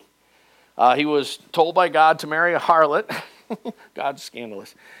today, he was told by God to marry a harlot. God's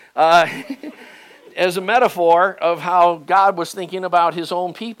scandalous. As a metaphor of how God was thinking about his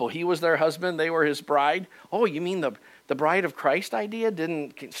own people. He was their husband, they were his bride. Oh, you mean the bride of Christ idea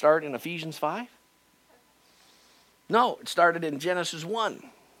didn't start in Ephesians 5? No, it started in Genesis 1.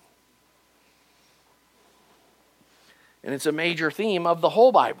 And it's a major theme of the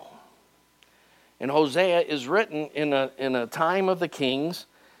whole Bible. And Hosea is written in a time of the kings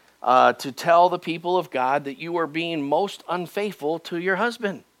to tell the people of God that you are being most unfaithful to your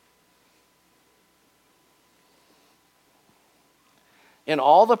husband. And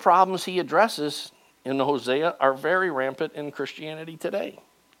all the problems he addresses in Hosea are very rampant in Christianity today.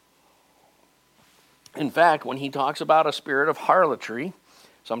 In fact, when he talks about a spirit of harlotry,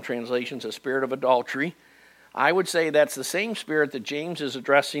 some translations a spirit of adultery, I would say that's the same spirit that James is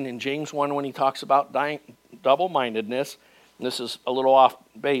addressing in James 1 when he talks about double-mindedness. This is a little off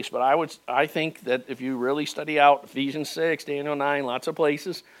base, but I think that if you really study out Ephesians 6, Daniel 9, lots of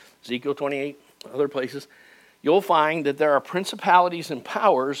places, Ezekiel 28, other places, you'll find that there are principalities and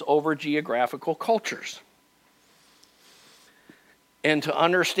powers over geographical cultures. And to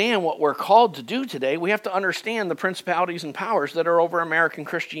understand what we're called to do today, we have to understand the principalities and powers that are over American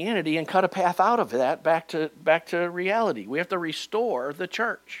Christianity and cut a path out of that back to reality. We have to restore the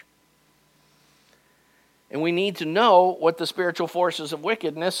church. And we need to know what the spiritual forces of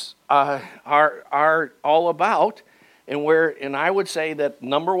wickedness are all about. And I would say that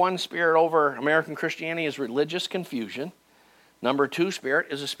number one spirit over American Christianity is religious confusion. Number two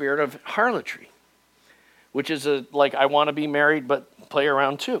spirit is a spirit of harlotry, which is like I want to be married but play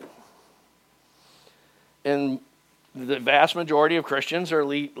around too. And the vast majority of Christians are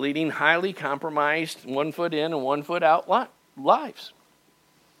leading highly compromised, 1 foot in and 1 foot out lives.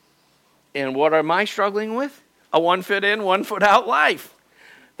 And what am I struggling with? A 1 foot in, 1 foot out life.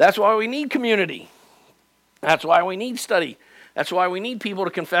 That's why we need community. That's why we need study. That's why we need people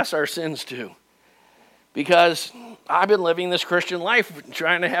to confess our sins to. Because I've been living this Christian life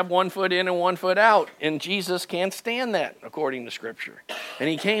trying to have 1 foot in and 1 foot out. And Jesus can't stand that, according to Scripture. And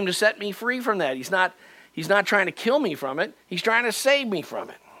he came to set me free from that. He's not trying to kill me from it. He's trying to save me from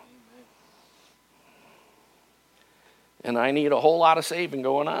it. And I need a whole lot of saving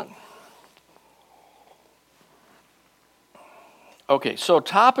going on. Okay, so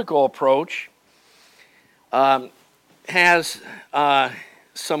topical approach has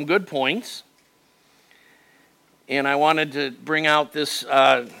some good points. And I wanted to bring out this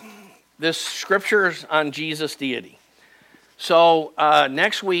scriptures on Jesus' deity. So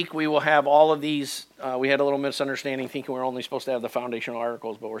next week we will have all of these. We had a little misunderstanding thinking we were only supposed to have the foundational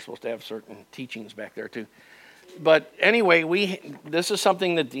articles, but we're supposed to have certain teachings back there too. But anyway, this is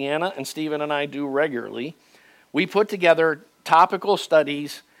something that Deanna and Stephen and I do regularly. We put together topical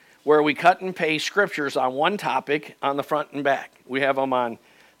studies where we cut and paste scriptures on one topic on the front and back. We have them on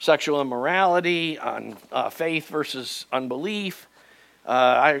sexual immorality, on faith versus unbelief.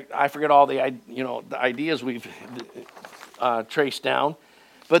 I forget all the ideas we've traced down.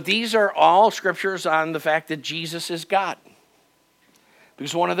 But these are all scriptures on the fact that Jesus is God.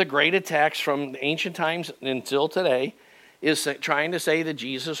 Because one of the great attacks from ancient times until today is trying to say that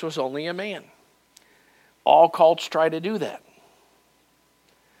Jesus was only a man. All cults try to do that.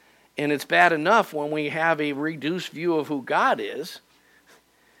 And it's bad enough when we have a reduced view of who God is,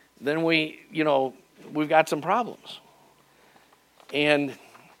 then we've got some problems. And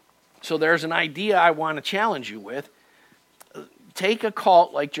so there's an idea I want to challenge you with. Take a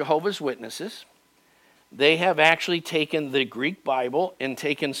cult like Jehovah's Witnesses. They have actually taken the Greek Bible and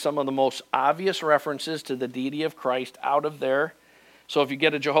taken some of the most obvious references to the deity of Christ out of there. So if you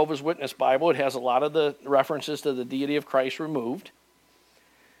get a Jehovah's Witness Bible, it has a lot of the references to the deity of Christ removed.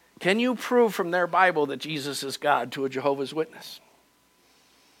 Can you prove from their Bible that Jesus is God to a Jehovah's Witness?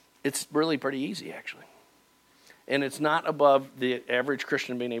 It's really pretty easy, actually. And it's not above the average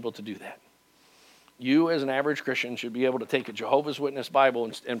Christian being able to do that. You, as an average Christian, should be able to take a Jehovah's Witness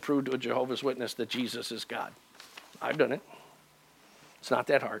Bible and prove to a Jehovah's Witness that Jesus is God. I've done it. It's not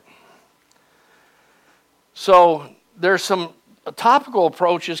that hard. So there's some topical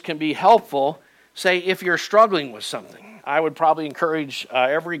approaches can be helpful, say, if you're struggling with something. I would probably encourage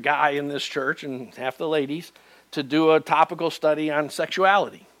every guy in this church and half the ladies to do a topical study on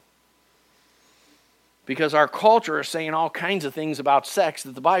sexuality. Because our culture is saying all kinds of things about sex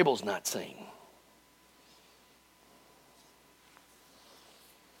that the Bible's not saying.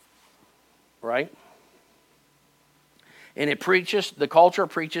 Right? And the culture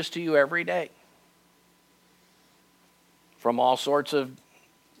preaches to you every day. From all sorts of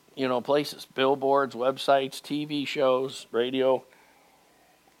places, billboards, websites, TV shows, radio,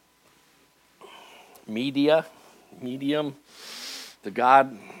 medium, the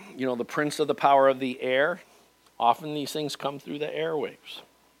God, the prince of the power of the air. Often these things come through the airwaves.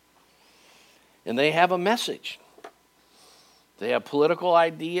 And they have a message. They have political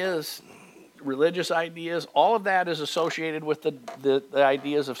ideas, religious ideas. All of that is associated with the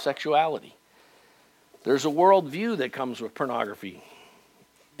ideas of sexuality. There's a worldview that comes with pornography.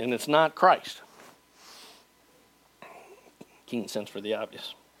 And it's not Christ. Keen sense for the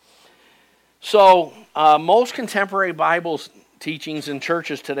obvious. So, most contemporary Bible teachings in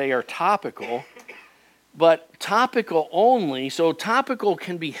churches today are topical, but topical only. So, topical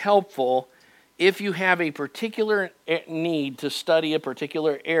can be helpful if you have a particular need to study a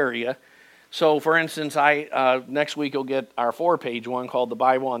particular area. So, for instance, next week you'll get our 4-page one called The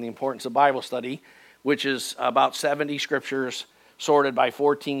Bible on the Importance of Bible Study, which is about 70 scriptures sorted by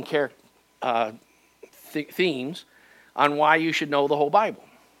 14 themes on why you should know the whole Bible.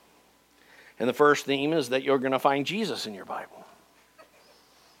 And the first theme is that you're going to find Jesus in your Bible.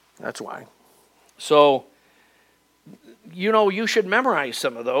 That's why. So, you should memorize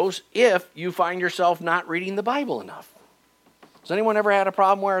some of those if you find yourself not reading the Bible enough. Has anyone ever had a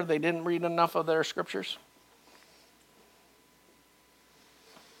problem where they didn't read enough of their scriptures?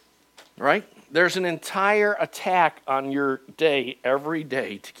 Right? There's an entire attack on your day every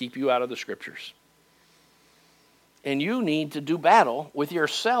day to keep you out of the scriptures. And you need to do battle with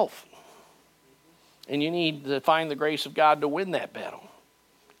yourself. And you need to find the grace of God to win that battle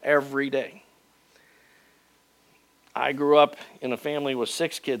every day. I grew up in a family with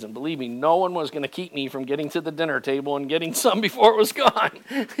 6 kids, and believe me, no one was going to keep me from getting to the dinner table and getting some before it was gone.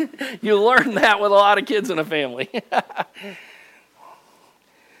 You learn that with a lot of kids in a family.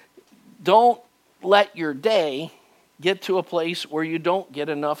 Don't let your day get to a place where you don't get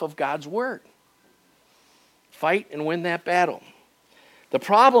enough of God's Word. Fight and win that battle. The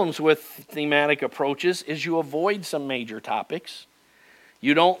problems with thematic approaches is you avoid some major topics.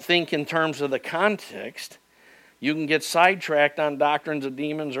 You don't think in terms of the context. You can get sidetracked on doctrines of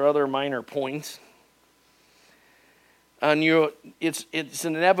demons or other minor points. And it's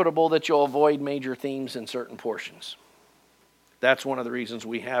inevitable that you'll avoid major themes in certain portions. That's one of the reasons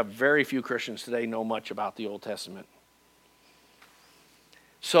we have very few Christians today know much about the Old Testament.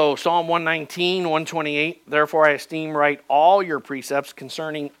 So Psalm 119, 128, therefore I esteem right all your precepts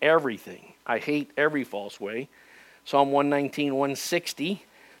concerning everything. I hate every false way. Psalm 119, 160,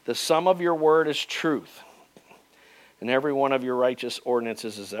 the sum of your word is truth, and every one of your righteous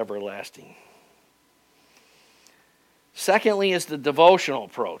ordinances is everlasting. Secondly is the devotional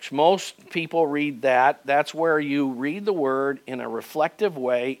approach. Most people read that. That's where you read the word in a reflective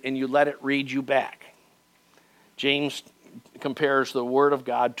way and you let it read you back. James compares the Word of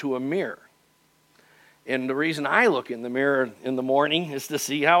God to a mirror. And the reason I look in the mirror in the morning is to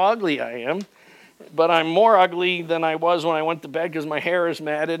see how ugly I am. But I'm more ugly than I was when I went to bed because my hair is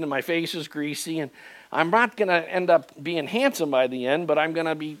matted and my face is greasy. And I'm not going to end up being handsome by the end, but I'm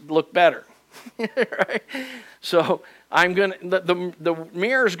going to look better. Right? So the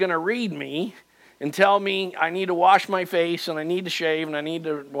mirror's going to read me and tell me I need to wash my face and I need to shave and I need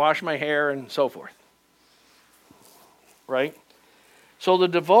to wash my hair and so forth. Right? So the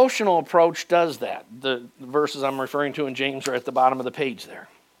devotional approach does that. The verses I'm referring to in James are at the bottom of the page there.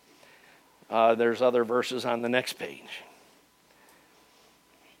 There's other verses on the next page.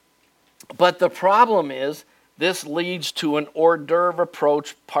 But the problem is this leads to an hors d'oeuvre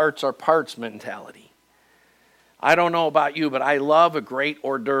approach, parts are parts mentality. I don't know about you, but I love a great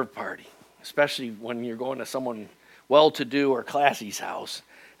hors d'oeuvre party, especially when you're going to someone well-to-do or classy's house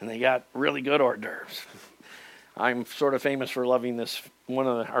and they got really good hors d'oeuvres. I'm sort of famous for loving this. One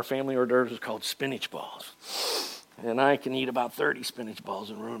of our family hors d'oeuvres is called spinach balls. And I can eat about 30 spinach balls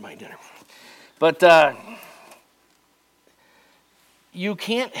and ruin my dinner. But you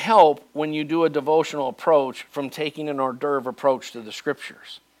can't help when you do a devotional approach from taking an hors d'oeuvre approach to the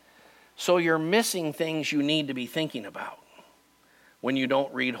scriptures. So you're missing things you need to be thinking about when you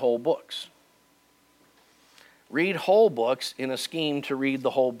don't read whole books. Read whole books in a scheme to read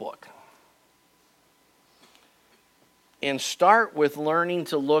the whole book. And start with learning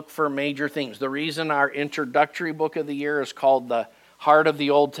to look for major things. The reason our introductory book of the year is called The Heart of the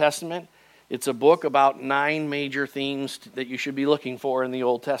Old Testament, it's a book about 9 major themes that you should be looking for in the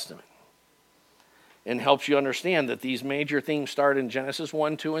Old Testament. And helps you understand that these major themes start in Genesis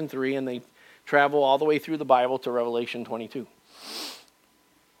 1, 2, and 3, and they travel all the way through the Bible to Revelation 22.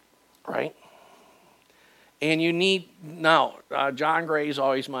 Right? And you need, now, John Gray is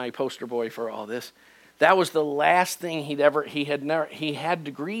always my poster boy for all this. That was the last thing he had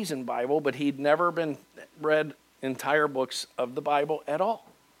degrees in Bible, but he'd never read entire books of the Bible at all.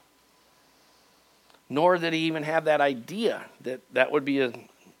 Nor did he even have that idea that would be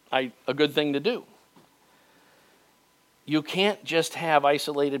a good thing to do. You can't just have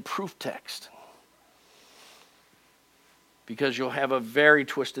isolated proof text, because you'll have a very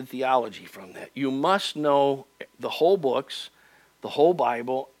twisted theology from that. You must know the whole books, the whole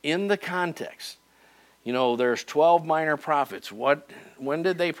Bible, in the context. You know, there's 12 minor prophets. When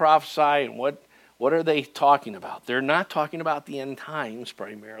did they prophesy and what are they talking about? They're not talking about the end times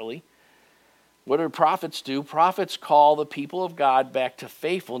primarily. What do prophets do? Prophets call the people of God back to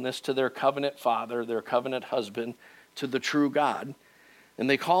faithfulness to their covenant father, their covenant husband, to the true God. And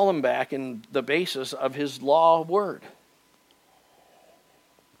they call them back in the basis of his law word.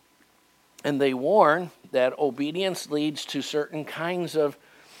 And they warn that obedience leads to certain kinds of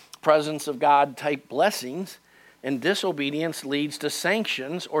presence of God type blessings, and disobedience leads to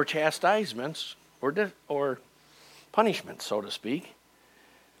sanctions or chastisements or punishment, so to speak.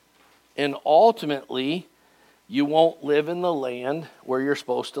 And ultimately, you won't live in the land where you're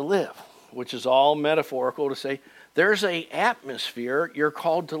supposed to live, which is all metaphorical to say there's an atmosphere you're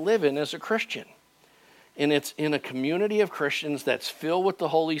called to live in as a Christian. And it's in a community of Christians that's filled with the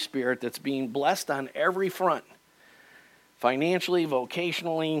Holy Spirit, that's being blessed on every front, financially,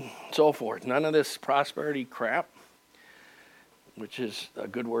 vocationally, so forth. None of this prosperity crap, which is a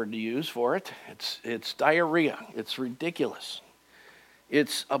good word to use for it. It's diarrhea. It's ridiculous.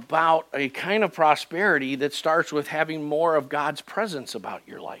 It's about a kind of prosperity that starts with having more of God's presence about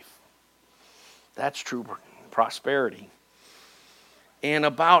your life. That's true prosperity. And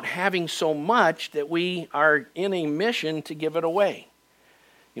about having so much that we are in a mission to give it away.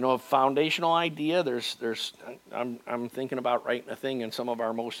 You know, a foundational idea, I'm thinking about writing a thing in some of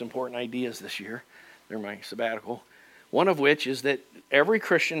our most important ideas this year. They're my sabbatical. One of which is that every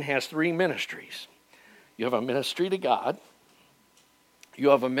Christian has 3 ministries. You have a ministry to God. You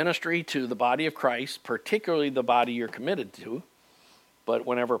have a ministry to the body of Christ, particularly the body you're committed to, but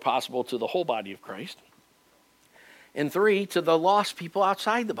whenever possible to the whole body of Christ. And 3, to the lost people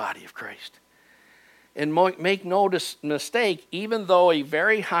outside the body of Christ. And make no mistake, even though a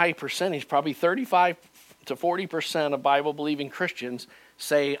very high percentage, probably 35 to 40% of Bible-believing Christians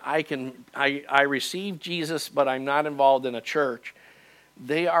say, I receive Jesus, but I'm not involved in a church,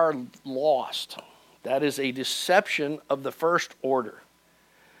 they are lost. That is a deception of the first order.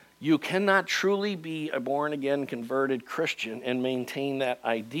 You cannot truly be a born-again, converted Christian and maintain that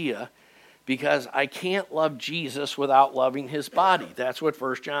idea, because I can't love Jesus without loving his body. That's what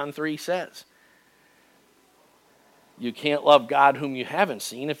 1 John 3 says. You can't love God whom you haven't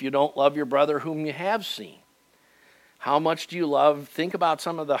seen if you don't love your brother whom you have seen. How much do you love? Think about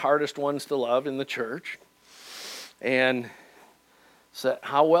some of the hardest ones to love in the church. And say,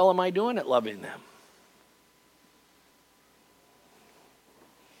 how well am I doing at loving them?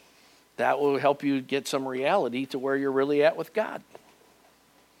 That will help you get some reality to where you're really at with God.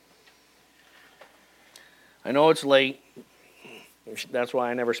 I know it's late. That's why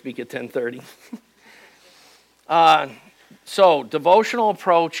I never speak at 10:30. So devotional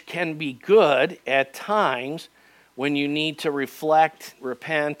approach can be good at times when you need to reflect,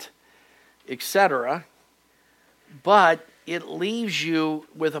 repent, etc. But it leaves you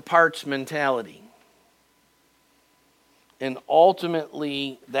with a parts mentality. And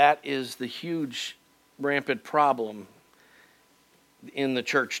ultimately, that is the huge, rampant problem in the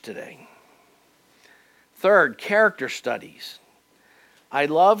church today. Third, character studies. I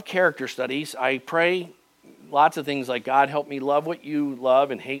love character studies. I pray lots of things like, God, help me love what you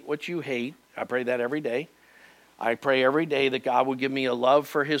love and hate what you hate. I pray that every day. I pray every day that God will give me a love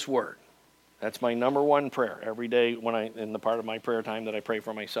for his word. That's my number one prayer every day in the part of my prayer time that I pray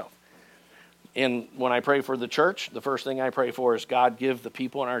for myself. And when I pray for the church, the first thing I pray for is, God, give the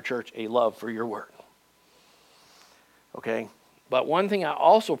people in our church a love for your word. Okay? But one thing I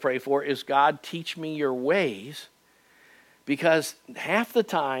also pray for is, God, teach me your ways, because half the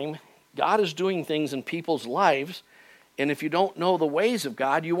time God is doing things in people's lives, and if you don't know the ways of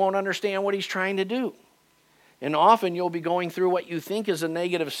God, you won't understand what he's trying to do. And often you'll be going through what you think is a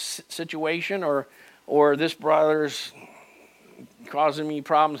negative situation, or this brother's causing me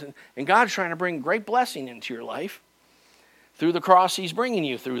problems, and God's trying to bring great blessing into your life through the cross he's bringing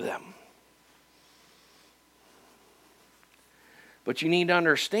you through them. But you need to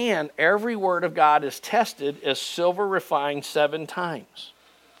understand, every word of God is tested as silver refined 7 times.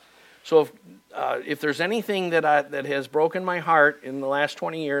 So if there's anything that has broken my heart in the last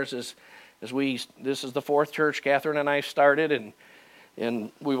 20 years is this is the 4th church Catherine and I started,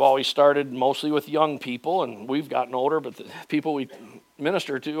 and we've always started mostly with young people, and we've gotten older, but the people we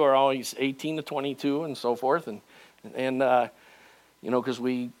minister to are always 18 to 22 and so forth, and because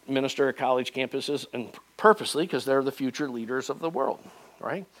we minister at college campuses, and purposely because they're the future leaders of the world,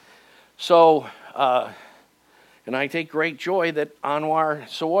 right? So, and I take great joy that Anwar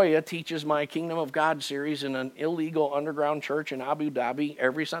Sawoya teaches my Kingdom of God series in an illegal underground church in Abu Dhabi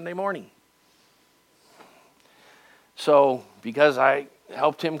every Sunday morning. So, because I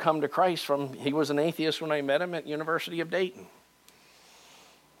helped him come to Christ he was an atheist when I met him at University of Dayton.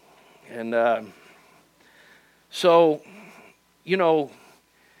 And so,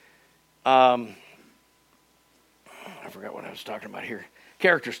 I forgot what I was talking about here.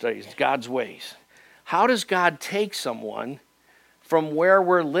 Character studies, God's ways. How does God take someone from where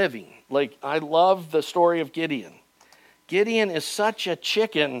we're living? Like, I love the story of Gideon. Gideon is such a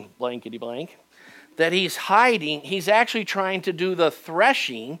chicken, blankety blank, that he's hiding. He's actually trying to do the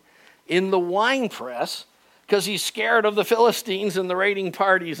threshing in the wine press because he's scared of the Philistines and the raiding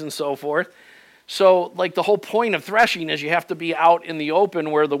parties and so forth. So, like, the whole point of threshing is you have to be out in the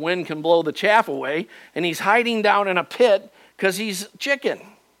open where the wind can blow the chaff away, and he's hiding down in a pit because he's chicken.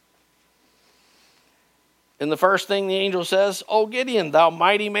 And the first thing the angel says, "O Gideon, thou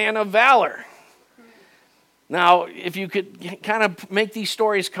mighty man of valor." Now, if you could kind of make these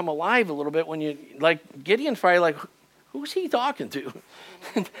stories come alive a little bit when you, like, Gideon's probably like, who's he talking to?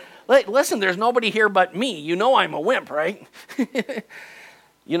 Listen, there's nobody here but me. You know I'm a wimp, right?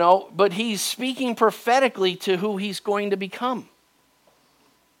 You know, but he's speaking prophetically to who he's going to become.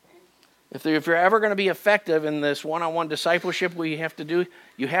 If you're ever going to be effective in this one-on-one discipleship, what you have to do,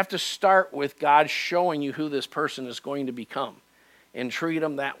 you have to start with God showing you who this person is going to become and treat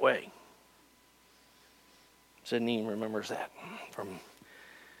them that way. Sydney remembers that. From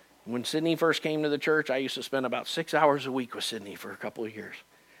when Sydney first came to the church, I used to spend about 6 hours a week with Sydney for a couple of years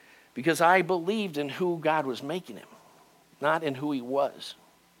because I believed in who God was making him, not in who he was.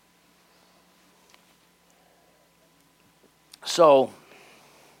 So,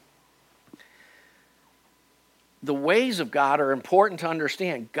 the ways of God are important to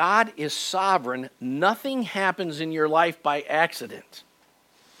understand. God is sovereign. Nothing happens in your life by accident.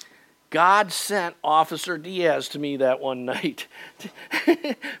 God sent Officer Diaz to me that one night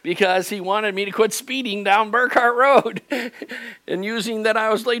because he wanted me to quit speeding down Burkhart Road and using that I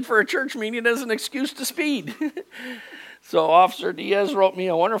was late for a church meeting as an excuse to speed. So Officer Diaz wrote me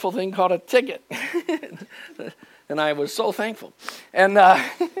a wonderful thing called a ticket. And I was so thankful. And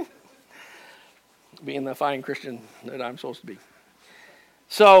being the fine Christian that I'm supposed to be.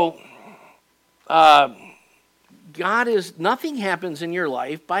 So, nothing happens in your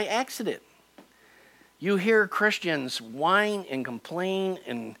life by accident. You hear Christians whine and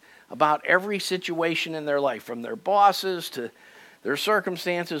complain about every situation in their life, from their bosses to their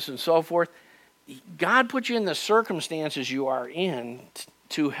circumstances and so forth. God put you in the circumstances you are in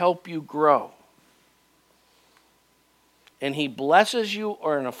to help you grow. And he blesses you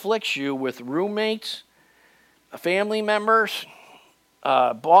or afflicts you with roommates, family members,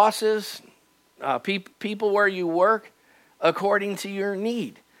 bosses, people where you work, according to your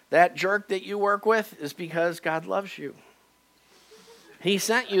need. That jerk that you work with is because God loves you. He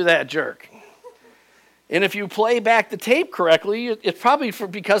sent you that jerk. And if you play back the tape correctly, it's probably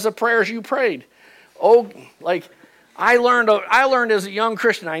because of prayers you prayed. Oh, like I learned as a young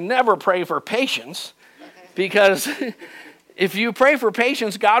Christian, I never pray for patience, because if you pray for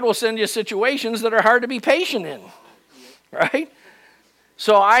patience, God will send you situations that are hard to be patient in, right?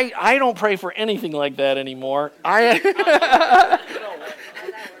 So I don't pray for anything like that anymore. I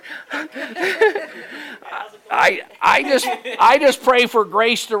just pray for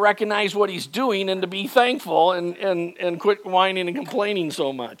grace to recognize what he's doing and to be thankful and quit whining and complaining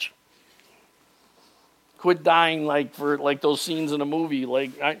so much. Quit dying like those scenes in a movie,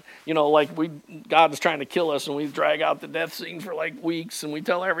 God is trying to kill us and we drag out the death scene for like weeks and we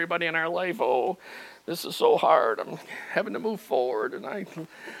tell everybody in our life, oh, this is so hard. I'm having to move forward and I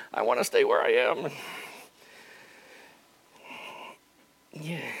want to stay where I am.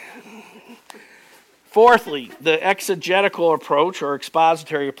 Yeah. Fourthly, the exegetical approach or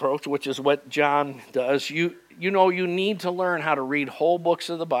expository approach, which is what John does. You need to learn how to read whole books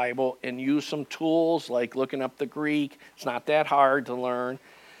of the Bible and use some tools like looking up the Greek. It's not that hard to learn.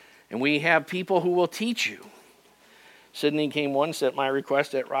 And we have people who will teach you. Sydney came once at my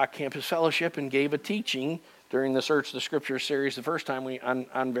request at Rock Campus Fellowship and gave a teaching during the Search the Scriptures series the first time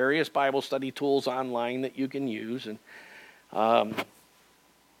on various Bible study tools online that you can use. And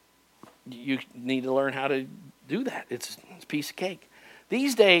you need to learn how to do that. It's a piece of cake.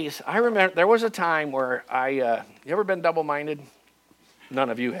 These days, I remember there was a time where you ever been double-minded? None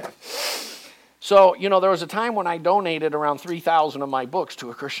of you have. So, there was a time when I donated around 3,000 of my books to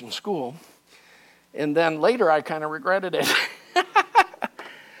a Christian school. And then later I kind of regretted it.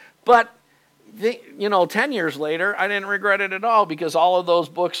 But, 10 years later, I didn't regret it at all because all of those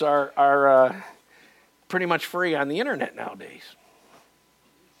books are pretty much free on the internet nowadays.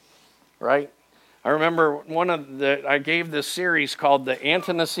 Right? I remember I gave this series called the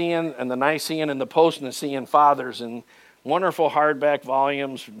Ante-Nicene and the Nicene and the Post-Nicene Fathers in wonderful hardback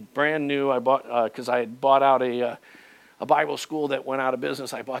volumes, brand new. I bought, because I had bought out a Bible school that went out of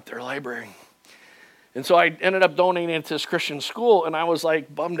business. I bought their library. And so I ended up donating it to this Christian school, and I was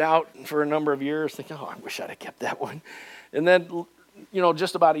like bummed out for a number of years, thinking, oh, I wish I'd have kept that one. And then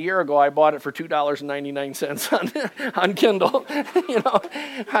just about a year ago, I bought it for $2.99 on Kindle.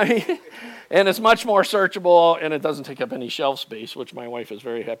 And it's much more searchable, and it doesn't take up any shelf space, which my wife is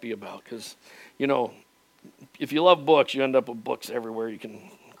very happy about. Because, if you love books, you end up with books everywhere. You can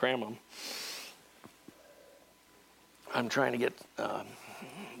cram them. I'm trying to get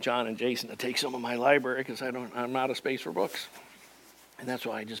John and Jason to take some of my library because I'm out of space for books. And that's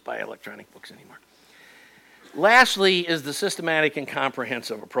why I just buy electronic books anymore. Lastly is the systematic and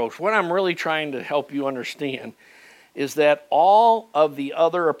comprehensive approach. What I'm really trying to help you understand is that all of the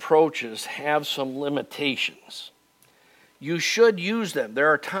other approaches have some limitations. You should use them. There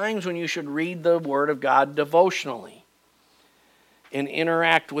are times when you should read the Word of God devotionally and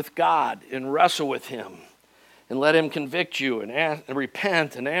interact with God and wrestle with Him and let Him convict you and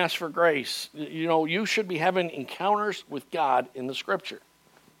repent and ask for grace. You should be having encounters with God in the Scripture.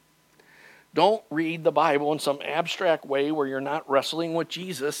 Don't read the Bible in some abstract way where you're not wrestling with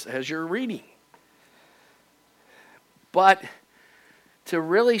Jesus as you're reading. But to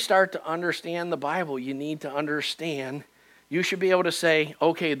really start to understand the Bible, you need to understand, you should be able to say,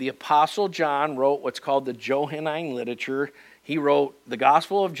 okay, the Apostle John wrote what's called the Johannine literature. He wrote the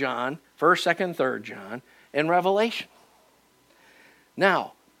Gospel of John, 1st, 2nd, 3rd John, and Revelation.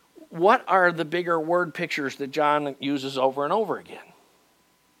 Now, what are the bigger word pictures that John uses over and over again?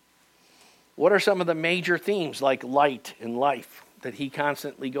 What are some of the major themes like light and life that he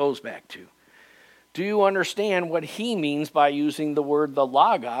constantly goes back to? Do you understand what he means by using the word the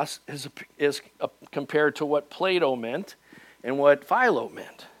logos as compared to what Plato meant and what Philo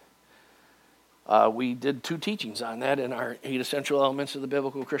meant? We did 2 teachings on that in our 8 Essential Elements of the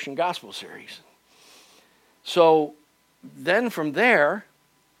Biblical Christian Gospel series. So then from there,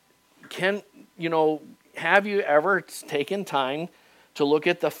 have you ever taken time to look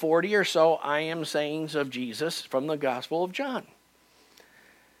at the 40 or so I am sayings of Jesus from the Gospel of John?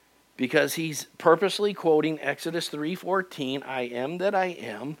 Because he's purposely quoting Exodus 3:14, I am that I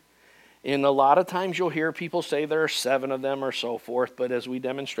am. And a lot of times you'll hear people say there are 7 of them or so forth, but as we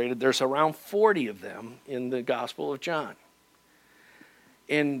demonstrated, there's around 40 of them in the Gospel of John.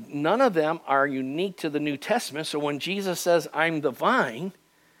 And none of them are unique to the New Testament. So when Jesus says, I'm the vine,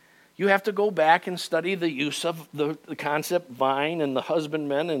 you have to go back and study the use of the concept vine and the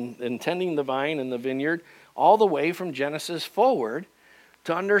husbandmen and tending the vine and the vineyard all the way from Genesis forward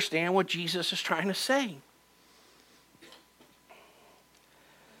to understand what Jesus is trying to say.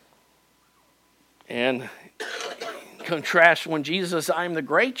 And contrast when Jesus says, I'm the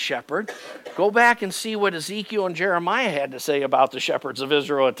great shepherd, go back and see what Ezekiel and Jeremiah had to say about the shepherds of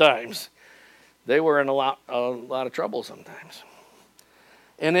Israel at times. They were in a lot of trouble sometimes.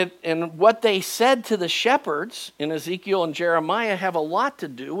 And what they said to the shepherds in Ezekiel and Jeremiah have a lot to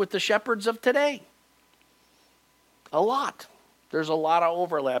do with the shepherds of today. A lot. There's a lot of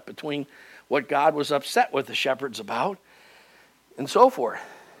overlap between what God was upset with the shepherds about and so forth.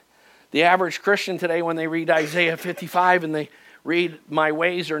 The average Christian today, when they read Isaiah 55 and they read, my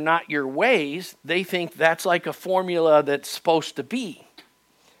ways are not your ways, they think that's like a formula that's supposed to be.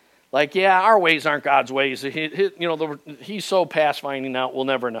 Like, yeah, our ways aren't God's ways. He's so past finding out, we'll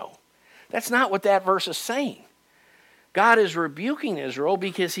never know. That's not what that verse is saying. God is rebuking Israel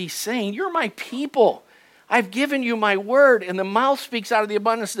because he's saying, you're my people. I've given you my word, and the mouth speaks out of the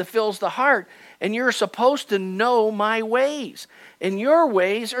abundance that fills the heart, and you're supposed to know my ways. And your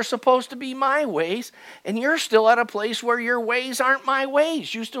ways are supposed to be my ways, and you're still at a place where your ways aren't my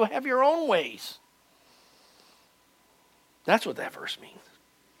ways. You still have your own ways. That's what that verse means.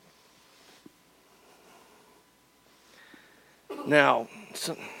 Now,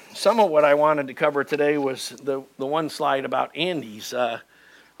 some of what I wanted to cover today was the one slide about Andy's.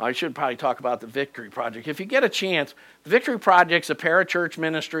 I should probably talk about the Victory Project. If you get a chance, the Victory Project's a parachurch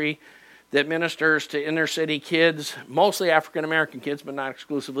ministry that ministers to inner city kids, mostly African American kids, but not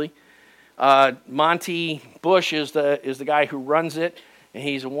exclusively. Monty Bush is the guy who runs it, and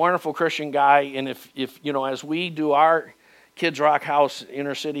he's a wonderful Christian guy. And if as we do our Kids Rock House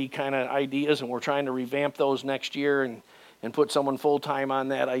inner city kind of ideas, and we're trying to revamp those next year and put someone full time on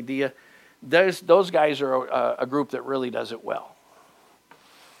that idea, those guys are a group that really does it well.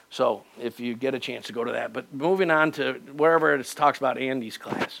 So if you get a chance to go to that. But moving on to wherever it talks about Andy's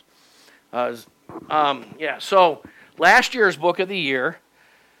class. So last year's book of the year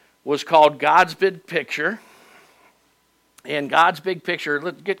was called God's Big Picture. And God's Big Picture,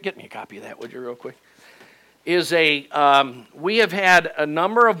 get me a copy of that, would you, real quick? We have had a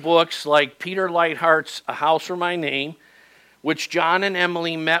number of books like Peter Lightheart's A House for My Name, which John and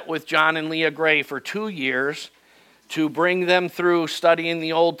Emily met with John and Leah Gray for 2 years to bring them through studying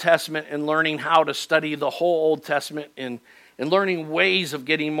the Old Testament and learning how to study the whole Old Testament and and learning ways of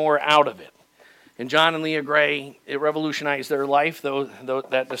getting more out of it. And John and Leah Gray, it revolutionized their life,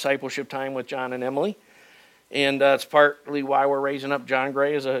 that discipleship time with John and Emily. And it's partly why we're raising up John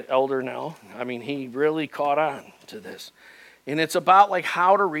Gray as an elder now. I mean, he really caught on to this. And it's about like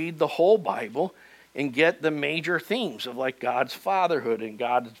how to read the whole Bible and get the major themes of like God's fatherhood and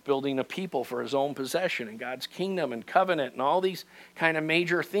God's building a people for his own possession and God's kingdom and covenant and all these kind of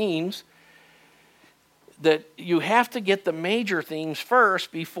major themes, that you have to get the major themes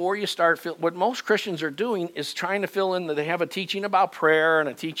first before you start. What most Christians are doing is trying to fill in that they have a teaching about prayer and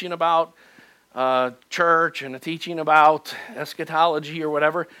a teaching about church and a teaching about eschatology or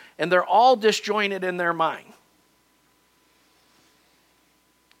whatever, and they're all disjointed in their mind.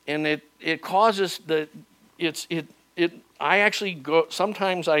 And it causes I actually go,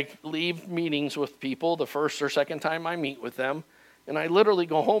 sometimes I leave meetings with people the first or second time I meet with them, and I literally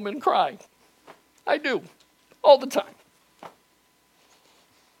go home and cry. I do, all the time.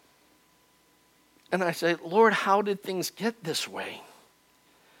 And I say, Lord, how did things get this way?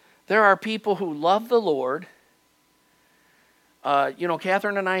 There are people who love the Lord.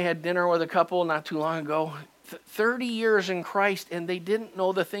 Catherine and I had dinner with a couple not too long ago, 30 years in Christ, and they didn't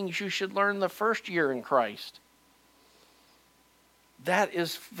know the things you should learn the first year in Christ. That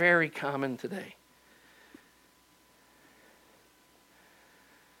is very common today.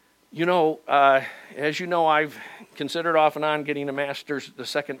 As you know, I've considered off and on getting the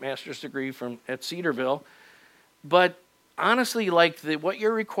second master's degree at Cedarville. But honestly, what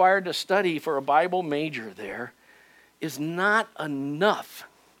you're required to study for a Bible major there is not enough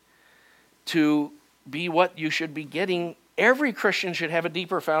to be what you should be getting. Every Christian should have a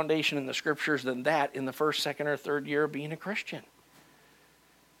deeper foundation in the scriptures than that in the first, second, or third year of being a Christian.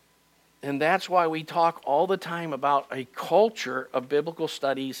 And that's why we talk all the time about a culture of biblical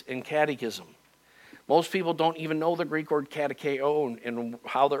studies and catechism. Most people don't even know the Greek word katekeo and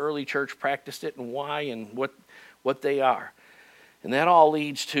how the early church practiced it and why and what they are. And that all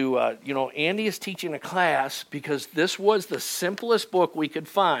leads to, Andy is teaching a class because this was the simplest book we could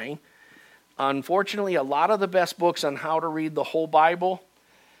find. Unfortunately, a lot of the best books on how to read the whole Bible,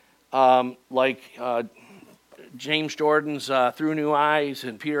 James Jordan's Through New Eyes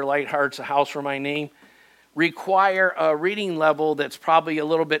and Peter Lightheart's A House for My Name, require a reading level that's probably a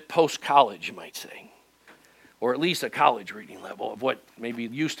little bit post-college, you might say. Or at least a college reading level of what maybe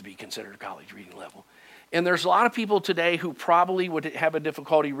used to be considered a college reading level. And there's a lot of people today who probably would have a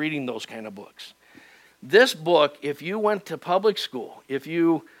difficulty reading those kind of books. This book, if you went to public school, if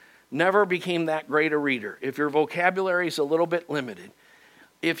you never became that great a reader, if your vocabulary is a little bit limited,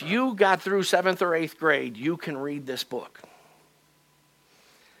 if you got through 7th or 8th grade, you can read this book.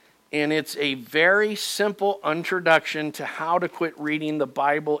 And it's a very simple introduction to how to quit reading the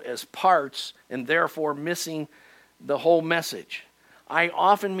Bible as parts and therefore missing the whole message. I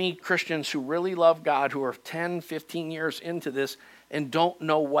often meet Christians who really love God who are 10, 15 years into this and don't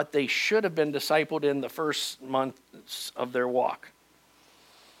know what they should have been discipled in the first months of their walk.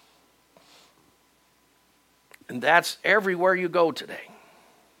 And that's everywhere you go today.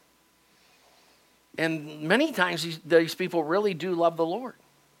 And many times these people really do love the Lord.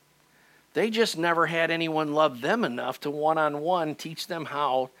 They just never had anyone love them enough to one-on-one teach them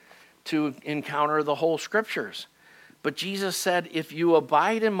how to encounter the whole scriptures. But Jesus said, if you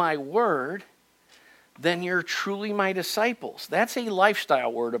abide in my word, then you're truly my disciples. That's a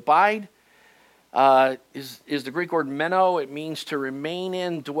lifestyle word. Abide is the Greek word meno. It means to remain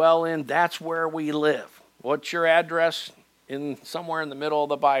in, dwell in. That's where we live. What's your address? Somewhere in the middle of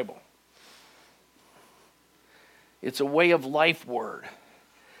the Bible. It's a way of life word.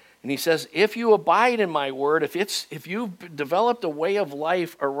 And he says, if you abide in my word, if you've developed a way of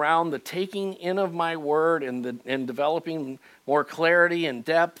life around the taking in of my word and developing more clarity and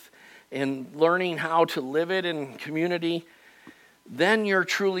depth and learning how to live it in community, then you're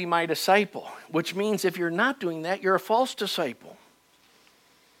truly my disciple. Which means if you're not doing that, you're a false disciple.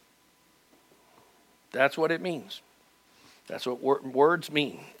 That's what it means. That's what words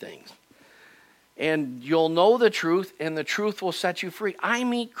mean, things. And you'll know the truth, and the truth will set you free. I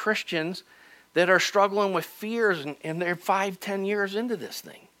meet Christians that are struggling with fears, and they're 5-10 years into this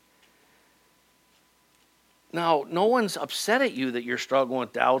thing. Now, no one's upset at you that you're struggling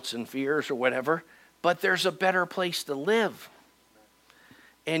with doubts and fears or whatever, but there's a better place to live.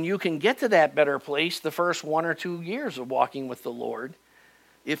 And you can get to that better place the first 1 or 2 years of walking with the Lord,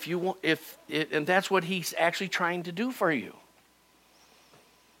 and that's what he's actually trying to do for you.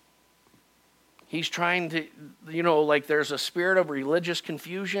 He's trying to, there's a spirit of religious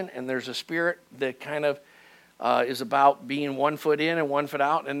confusion, and there's a spirit that kind of is about being 1 foot in and 1 foot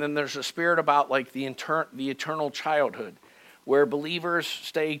out, and then there's a spirit about the eternal childhood, where believers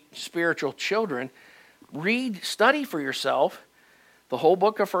stay spiritual children, study for yourself the whole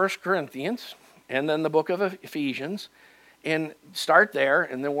book of 1 Corinthians and then the book of Ephesians, and start there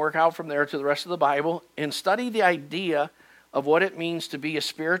and then work out from there to the rest of the Bible and study the idea of what it means to be a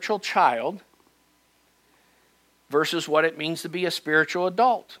spiritual child versus what it means to be a spiritual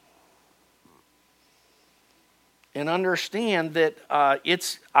adult. And understand that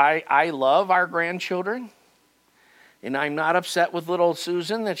I love our grandchildren, and I'm not upset with little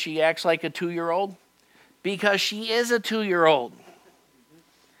Susan that she acts like a 2-year-old, because she is a 2-year-old.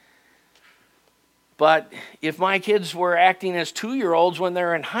 But if my kids were acting as 2-year-olds when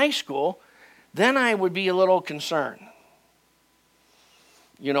they're in high school, then I would be a little concerned.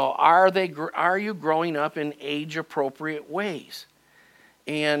 You know, are you growing up in age-appropriate ways?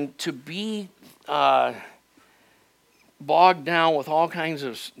 And to be bogged down with all kinds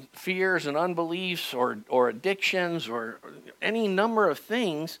of fears and unbeliefs or addictions or any number of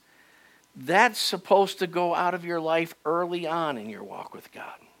things, that's supposed to go out of your life early on in your walk with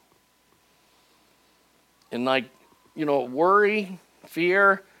God. And worry,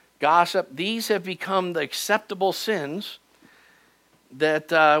 fear, gossip, these have become the acceptable sins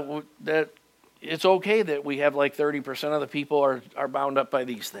that it's okay that we have 30% of the people are bound up by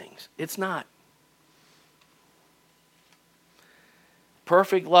these things. It's not.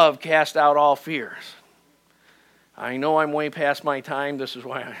 Perfect love casts out all fears. I know I'm way past my time. This is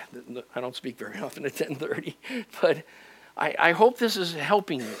why I don't speak very often at 10:30. But I hope this is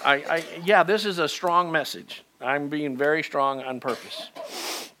helping you. This is a strong message. I'm being very strong on purpose.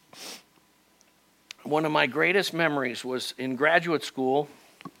 One of my greatest memories was in graduate school.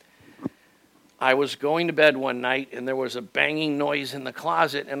 I was going to bed one night, and there was a banging noise in the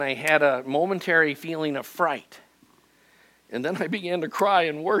closet, and I had a momentary feeling of fright. And then I began to cry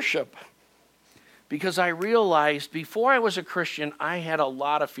and worship, because I realized before I was a Christian, I had a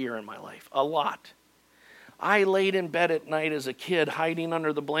lot of fear in my life, a lot. I laid in bed at night as a kid hiding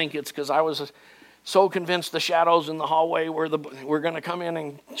under the blankets because I was so convinced the shadows in the hallway were going to come in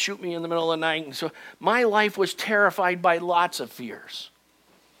and shoot me in the middle of the night. And so my life was terrified by lots of fears.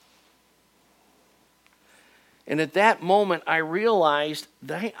 And at that moment, I realized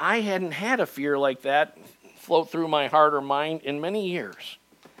that I hadn't had a fear like that float through my heart or mind in many years.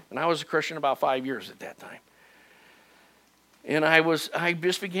 And I was a Christian about 5 years at that time. And I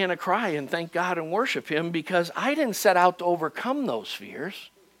just began to cry and thank God and worship Him, because I didn't set out to overcome those fears.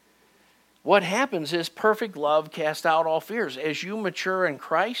 What happens is perfect love casts out all fears. As you mature in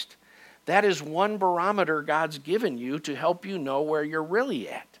Christ, that is one barometer God's given you to help you know where you're really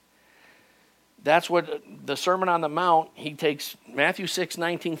at. That's what the Sermon on the Mount, he takes Matthew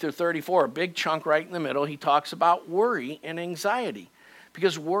 6:19 through 34, a big chunk right in the middle. He talks about worry and anxiety,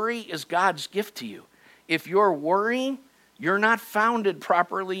 because worry is God's gift to you. If you're worrying, you're not founded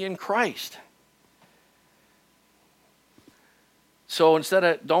properly in Christ. So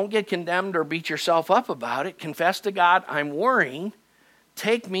don't get condemned or beat yourself up about it. Confess to God, I'm worrying.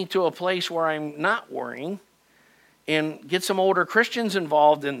 Take me to a place where I'm not worrying. And get some older Christians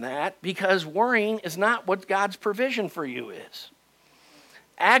involved in that, because worrying is not what God's provision for you is.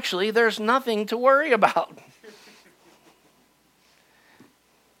 Actually, there's nothing to worry about.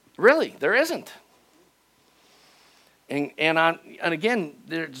 Really, there isn't. And again,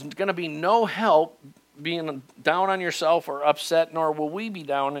 there's going to be no help being down on yourself or upset, nor will we be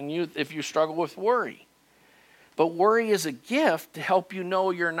down on you if you struggle with worry. But worry is a gift to help you know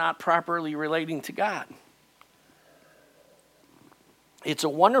you're not properly relating to God. It's a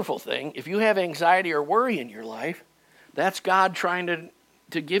wonderful thing. If you have anxiety or worry in your life, that's God trying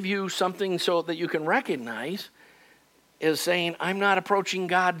to give you something so that you can recognize, is saying, I'm not approaching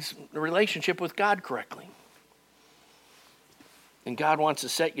God's relationship with God correctly. And God wants to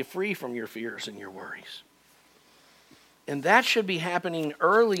set you free from your fears and your worries. And that should be happening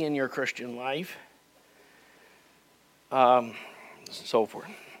early in your Christian life. So forth.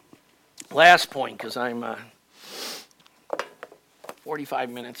 Last point, because I'm 45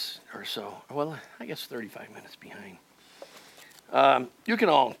 minutes or so. Well, I guess 35 minutes behind. You can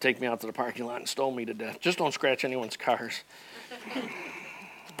all take me out to the parking lot and stone me to death. Just don't scratch anyone's cars.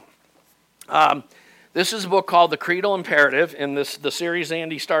 This is a book called The Creedal Imperative, and the series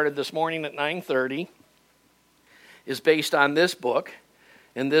Andy started this morning at 9:30 is based on this book,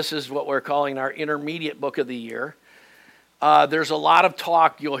 and this is what we're calling our intermediate book of the year. There's a lot of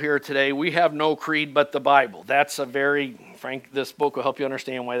talk you'll hear today. We have no creed but the Bible. That's this book will help you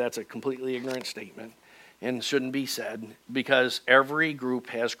understand why that's a completely ignorant statement and shouldn't be said, because every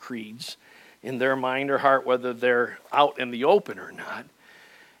group has creeds in their mind or heart, whether they're out in the open or not.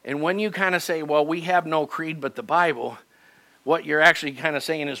 And when you kind of say, well, we have no creed but the Bible, what you're actually kind of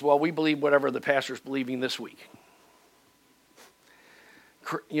saying is, well, we believe whatever the pastor's believing this week.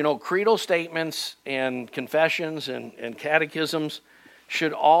 Creedal statements and confessions and catechisms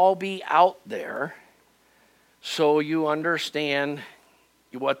should all be out there so you understand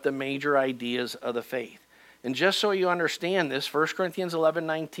what the major ideas of the faith. And just so you understand this, 1 Corinthians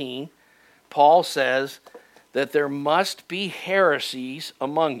 11:19, Paul says that there must be heresies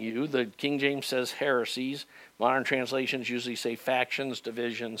among you. The King James says heresies. Modern translations usually say factions,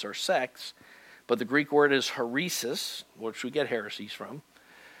 divisions, or sects. But the Greek word is heresis, which we get heresies from.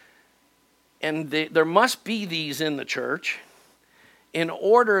 And there must be these in the church in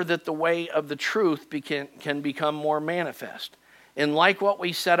order that the way of the truth can become more manifest. And like what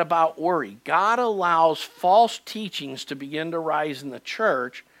we said about worry, God allows false teachings to begin to rise in the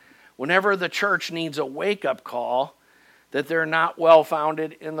church whenever the church needs a wake-up call that they're not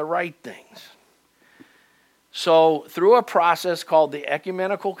well-founded in the right things. So through a process called the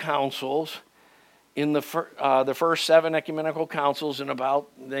ecumenical councils, in the first 7 ecumenical councils,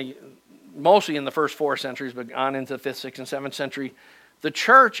 mostly in the first 4 centuries, but on into the 5th, 6th, and 7th century, the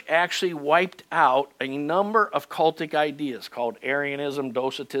church actually wiped out a number of cultic ideas called Arianism,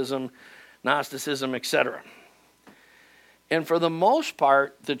 Docetism, Gnosticism, etc. And for the most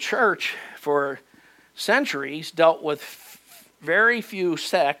part, the church for centuries dealt with very few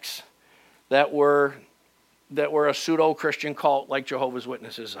sects that were a pseudo-Christian cult like Jehovah's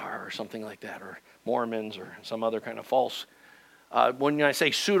Witnesses are, or something like that, or Mormons, or some other kind of false. When I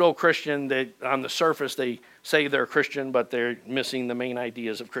say pseudo-Christian, on the surface they say they're Christian, but they're missing the main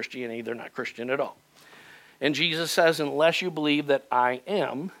ideas of Christianity. They're not Christian at all. And Jesus says, unless you believe that I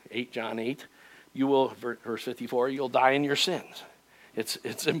am, John 8, you will, verse 54, you'll die in your sins.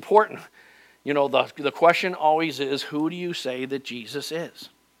 It's important. The question always is, who do you say that Jesus is?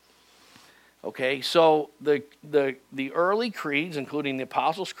 Okay, so the early creeds, including the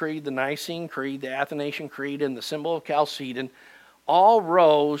Apostles' Creed, the Nicene Creed, the Athanasian Creed, and the symbol of Chalcedon, all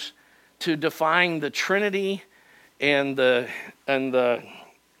rose to define the Trinity and the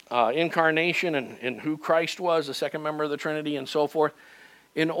incarnation and who Christ was, the second member of the Trinity, and so forth,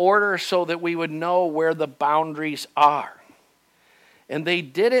 in order so that we would know where the boundaries are. And they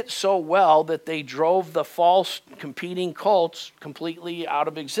did it so well that they drove the false competing cults completely out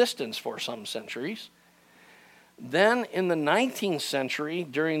of existence for some centuries. Then in the 19th century,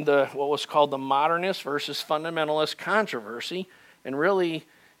 during what was called the modernist versus fundamentalist controversy, and really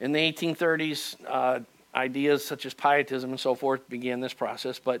in the 1830s, ideas such as pietism and so forth began this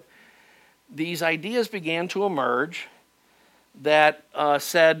process. But these ideas began to emerge that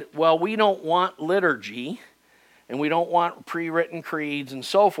said, well, we don't want liturgy, and we don't want pre-written creeds and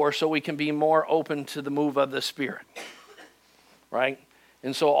so forth, so we can be more open to the move of the Spirit, right?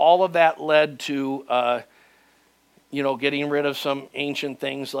 And so all of that led to, getting rid of some ancient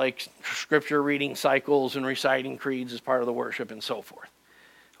things like scripture reading cycles and reciting creeds as part of the worship and so forth,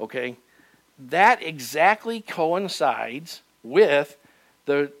 okay? That exactly coincides with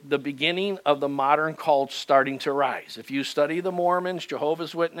the beginning of the modern cults starting to rise. If you study the Mormons,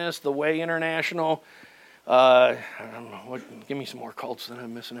 Jehovah's Witness, the Way International, I don't know, give me some more cults that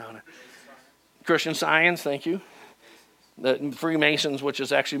I'm missing out on. Christian Science, thank you. The Freemasons, which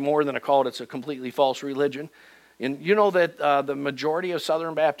is actually more than a cult, it's a completely false religion. And you know that the majority of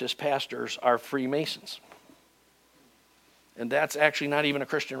Southern Baptist pastors are Freemasons. And that's actually not even a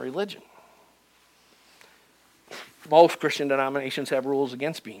Christian religion. Most Christian denominations have rules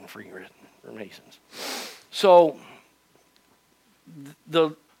against being Freemasons. So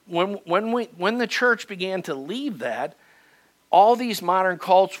when the church began to leave that, all these modern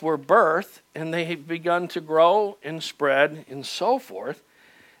cults were birthed, and they have begun to grow and spread and so forth.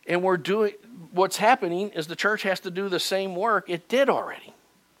 And what's happening is the church has to do the same work it did already.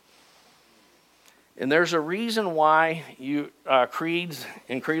 And there's a reason why creeds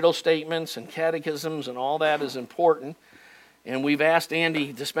and creedal statements and catechisms and all that is important. And we've asked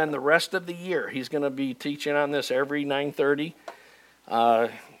Andy to spend the rest of the year. He's going to be teaching on this every 9:30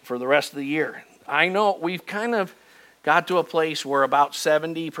 for the rest of the year. I know we've kind of got to a place where about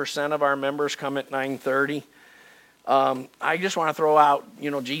 70% of our members come at 9:30. I just want to throw out,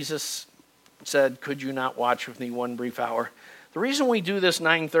 Jesus said, could you not watch with me one brief hour? The reason we do this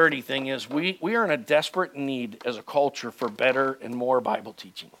 9:30 thing is we are in a desperate need as a culture for better and more Bible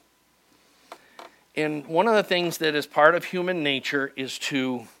teaching. And one of the things that is part of human nature is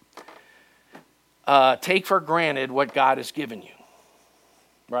to take for granted what God has given you,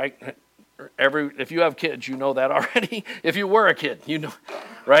 right? If you have kids, you know that already. If you were a kid, you know,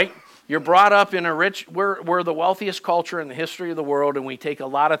 right? You're brought up in we're the wealthiest culture in the history of the world, and we take a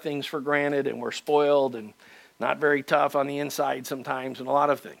lot of things for granted, and we're spoiled, and not very tough on the inside sometimes, and a lot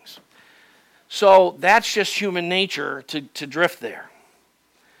of things. So that's just human nature to drift there.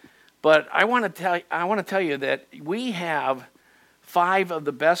 But I want to tell you that we have 5 of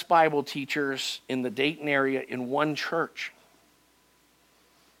the best Bible teachers in the Dayton area in one church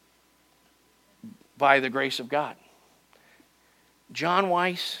by the grace of God. John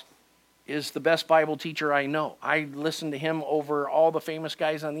Weiss is the best Bible teacher I know. I listen to him over all the famous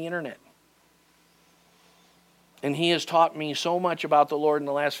guys on the internet. And he has taught me so much about the Lord in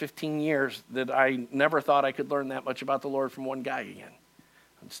the last 15 years that I never thought I could learn that much about the Lord from one guy again.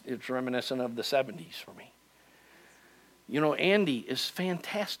 It's reminiscent of the 70s for me. You know, Andy is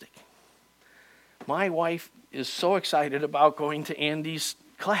fantastic. My wife is so excited about going to Andy's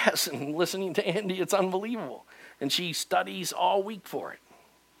class and listening to Andy. It's unbelievable. And she studies all week for it.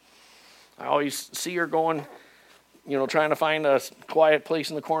 I always see her going, you know, trying to find a quiet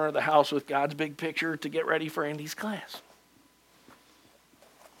place in the corner of the house with God's big picture to get ready for Andy's class.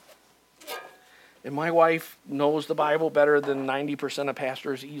 And my wife knows the Bible better than 90% of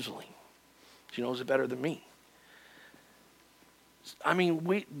pastors easily. She knows it better than me. I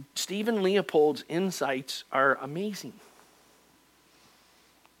mean, Stephen Leopold's insights are amazing.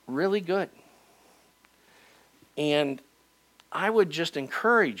 Really good. And I would just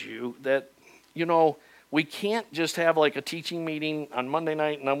encourage you that, you know, we can't just have like a teaching meeting on Monday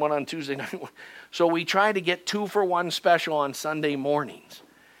night and then one on Tuesday night. So we try to get 2-for-1 special on Sunday mornings.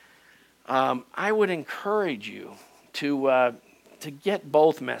 I would encourage you to get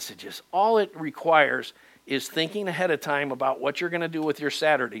both messages. All it requires is thinking ahead of time about what you're going to do with your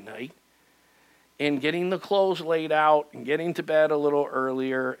Saturday night and getting the clothes laid out and getting to bed a little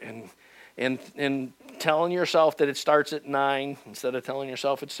earlier and telling yourself that it starts at 9 instead of telling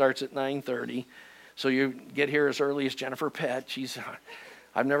yourself it starts at 9:30. So you get here as early as Jennifer Pett.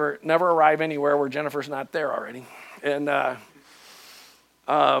 I've never arrived anywhere where Jennifer's not there already. And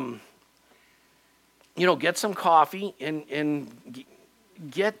you know, get some coffee and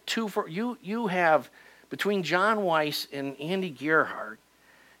get 2 for you. You have, between John Weiss and Andy Gerhardt,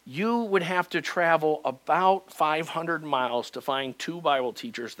 you would have to travel about 500 miles to find 2 Bible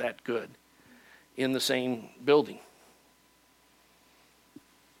teachers that good in the same building.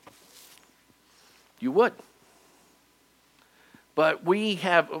 You would. But we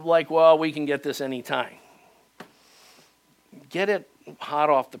have, like, well, we can get this anytime. Get it hot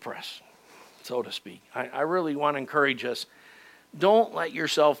off the press, so to speak. I really want to encourage us. Don't let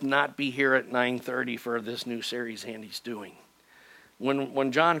yourself not be here at 9:30 for this new series Andy's doing.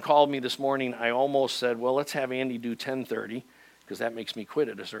 When John called me this morning, I almost said, well, let's have Andy do 10:30, because that makes me quit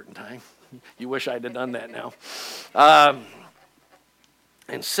at a certain time. You wish I'd have done that now.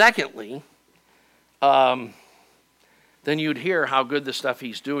 And secondly, then you'd hear how good the stuff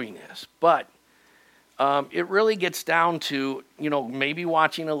he's doing is. But it really gets down to, you know, maybe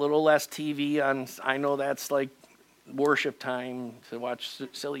watching a little less TV on, I know that's like worship time to watch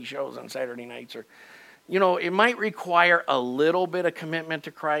silly shows on Saturday nights, or, you know, it might require a little bit of commitment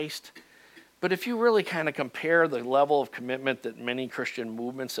to Christ. But if you really kind of compare the level of commitment that many Christian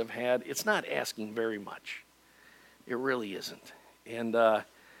movements have had, it's not asking very much. It really isn't. And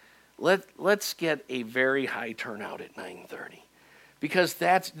let's get a very high turnout at 9:30. Because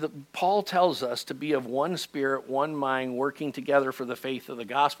Paul tells us to be of one spirit, one mind, working together for the faith of the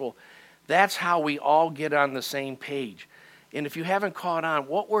gospel. That's how we all get on the same page. And if you haven't caught on,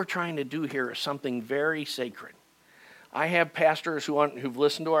 what we're trying to do here is something very sacred. I have pastors who've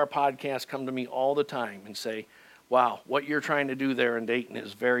listened to our podcast come to me all the time and say, wow, what you're trying to do there in Dayton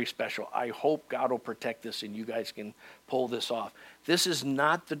is very special. I hope God will protect this and you guys can pull this off. This is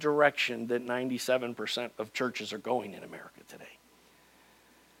not the direction that 97% of churches are going in America today.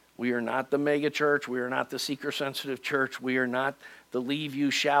 We are not the mega church. We are not the seeker-sensitive church. We are not the leave you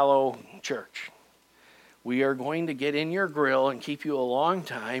shallow church. We are going to get in your grill and keep you a long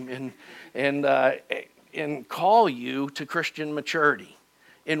time and call you to Christian maturity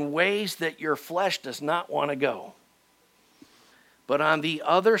in ways that your flesh does not want to go. But on the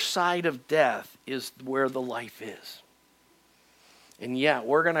other side of death is where the life is. And yeah,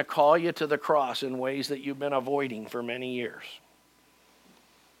 we're going to call you to the cross in ways that you've been avoiding for many years.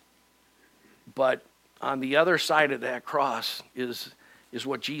 But on the other side of that cross is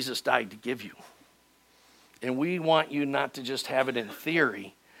what Jesus died to give you. And we want you not to just have it in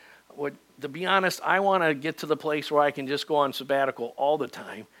theory. To be honest, I want to get to the place where I can just go on sabbatical all the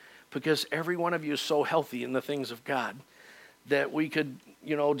time, because every one of you is so healthy in the things of God that we could,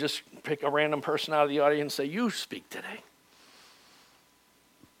 you know, just pick a random person out of the audience and say, you speak today.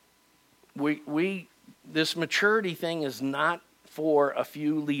 This maturity thing is not for a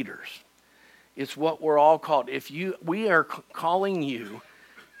few leaders. It's what we're all called. We are calling you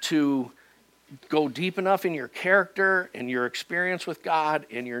to go deep enough in your character and your experience with God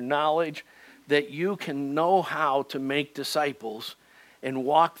and your knowledge that you can know how to make disciples and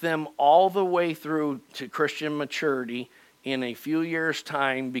walk them all the way through to Christian maturity in a few years'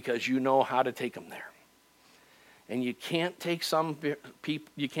 time, because you know how to take them there. And you can't take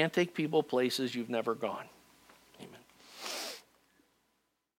people places you've never gone.